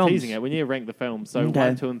rank we've the been films? teasing it. We need to rank the films. So Okay.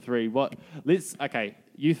 1, 2, and 3. Okay,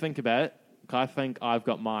 you think about it. I think I've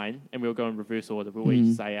got mine, and we'll go in reverse order. We'll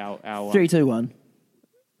each say our 3, 2, 1.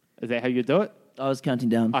 Is that how you do it? I was counting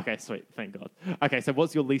down. Okay, sweet. Thank God. Okay, so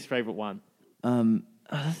what's your least favorite one?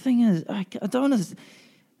 The thing is, I don't want to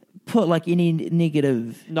put like any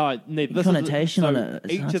negative. No, this connotation is, on it.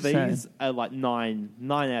 It's Each hard of to say. these are like 9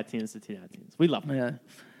 out of 10s to 10 out of 10s. We love them. Yeah,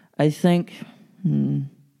 I think.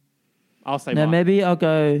 I'll say No, mine. maybe I'll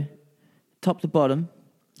go top to bottom.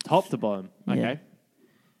 Top to bottom. Okay. Yeah.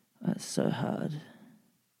 That's so hard.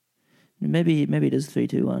 Maybe it is 3,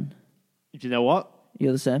 2, 1. Do you know what?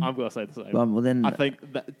 You're the same. I'm going to say the same. Well, then I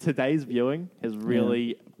think that today's viewing has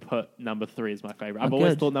really put number 3 as my favorite. I've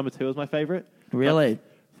always good. thought number 2 was my favorite. Really?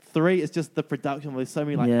 But 3 is just the production. There's so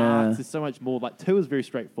many arts. There's so much more. Like 2 is very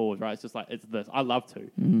straightforward, right? It's just like it's this. I love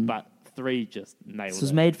 2, but 3 just nailed This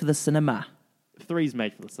was it. made for the cinema. 3's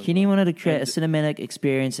made for the cinema. Kenny wanted to create a cinematic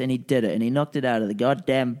experience, and he did it, and he knocked it out of the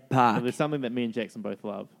goddamn If park. there's something that me and Jackson both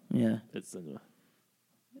love. Yeah, It's cinema.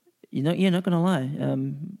 you're not gonna lie.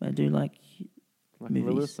 I do like Like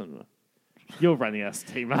movies. cinema. You're running out of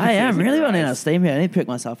steam. I am really running out of us. steam here. I need to pick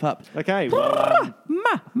myself up. Okay, well,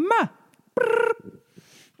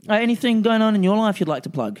 Anything going on in your life you'd like to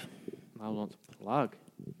plug? I want to plug.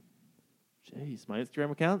 Jeez, my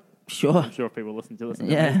Instagram account. Sure. I'm sure if people listen to this on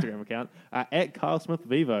Yeah. my Instagram account. At Kyle Smith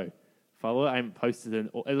Vivo. Follow it. I haven't posted in.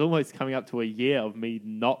 It's almost coming up to a year of me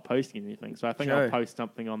not posting anything. So I think Sure. I'll post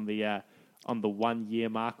something on the 1 year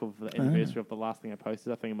mark of the anniversary of the last thing I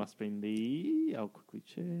posted. I think it must have been I'll quickly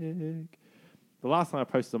check. The last time I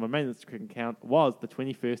posted on my main Instagram account was the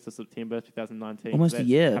 21st of September 2019. Almost a That's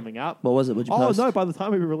year. coming up. What was it? What'd you Oh post? no! By the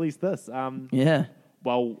time we release this, Yeah.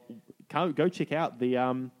 well, go check out the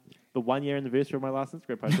 1 year anniversary of my last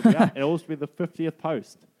Instagram post. It'll be out. It'll also be the 50th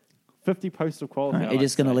post. 50 posts of quality. All right, you're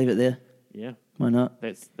just going to leave it there? Yeah, Why not?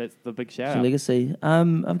 that's the big It's shout your out. legacy.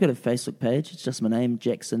 I've got a Facebook page. It's just my name,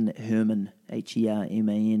 Jackson Herman,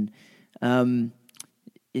 Herman.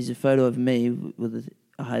 Is a photo of me with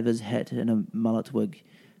a high-vis hat and a mullet wig.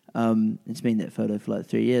 It's been that photo for like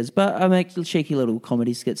 3 years. But I make cheeky little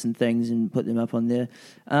comedy skits and things and put them up on there.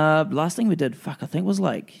 Last thing we did, I think was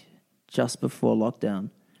like just before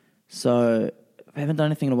lockdown. So I haven't done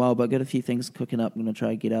anything in a while, but I've got a few things cooking up. I'm going to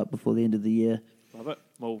try and get out before the end of the year. Love it.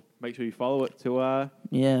 Well, make sure you follow it to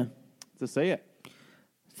see it.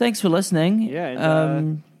 Thanks for listening. Yeah,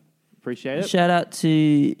 and, appreciate it. Shout out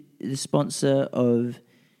to the sponsor of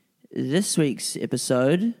this week's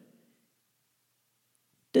episode,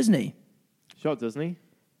 Disney. Shot Disney.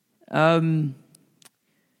 You're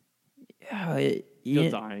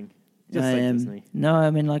You're dying. Just I say am. Disney. No,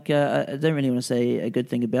 I mean, I don't really want to say a good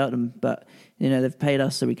thing about them, but, they've paid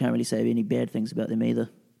us, so we can't really say any bad things about them either.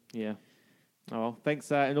 Yeah. Oh, well, thanks.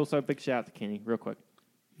 And also a big shout out to Kenny, real quick.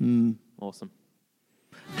 Awesome.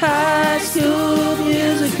 High School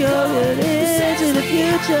Musical, it is in the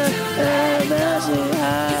future.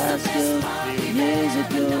 High School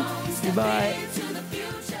Musical. Goodbye.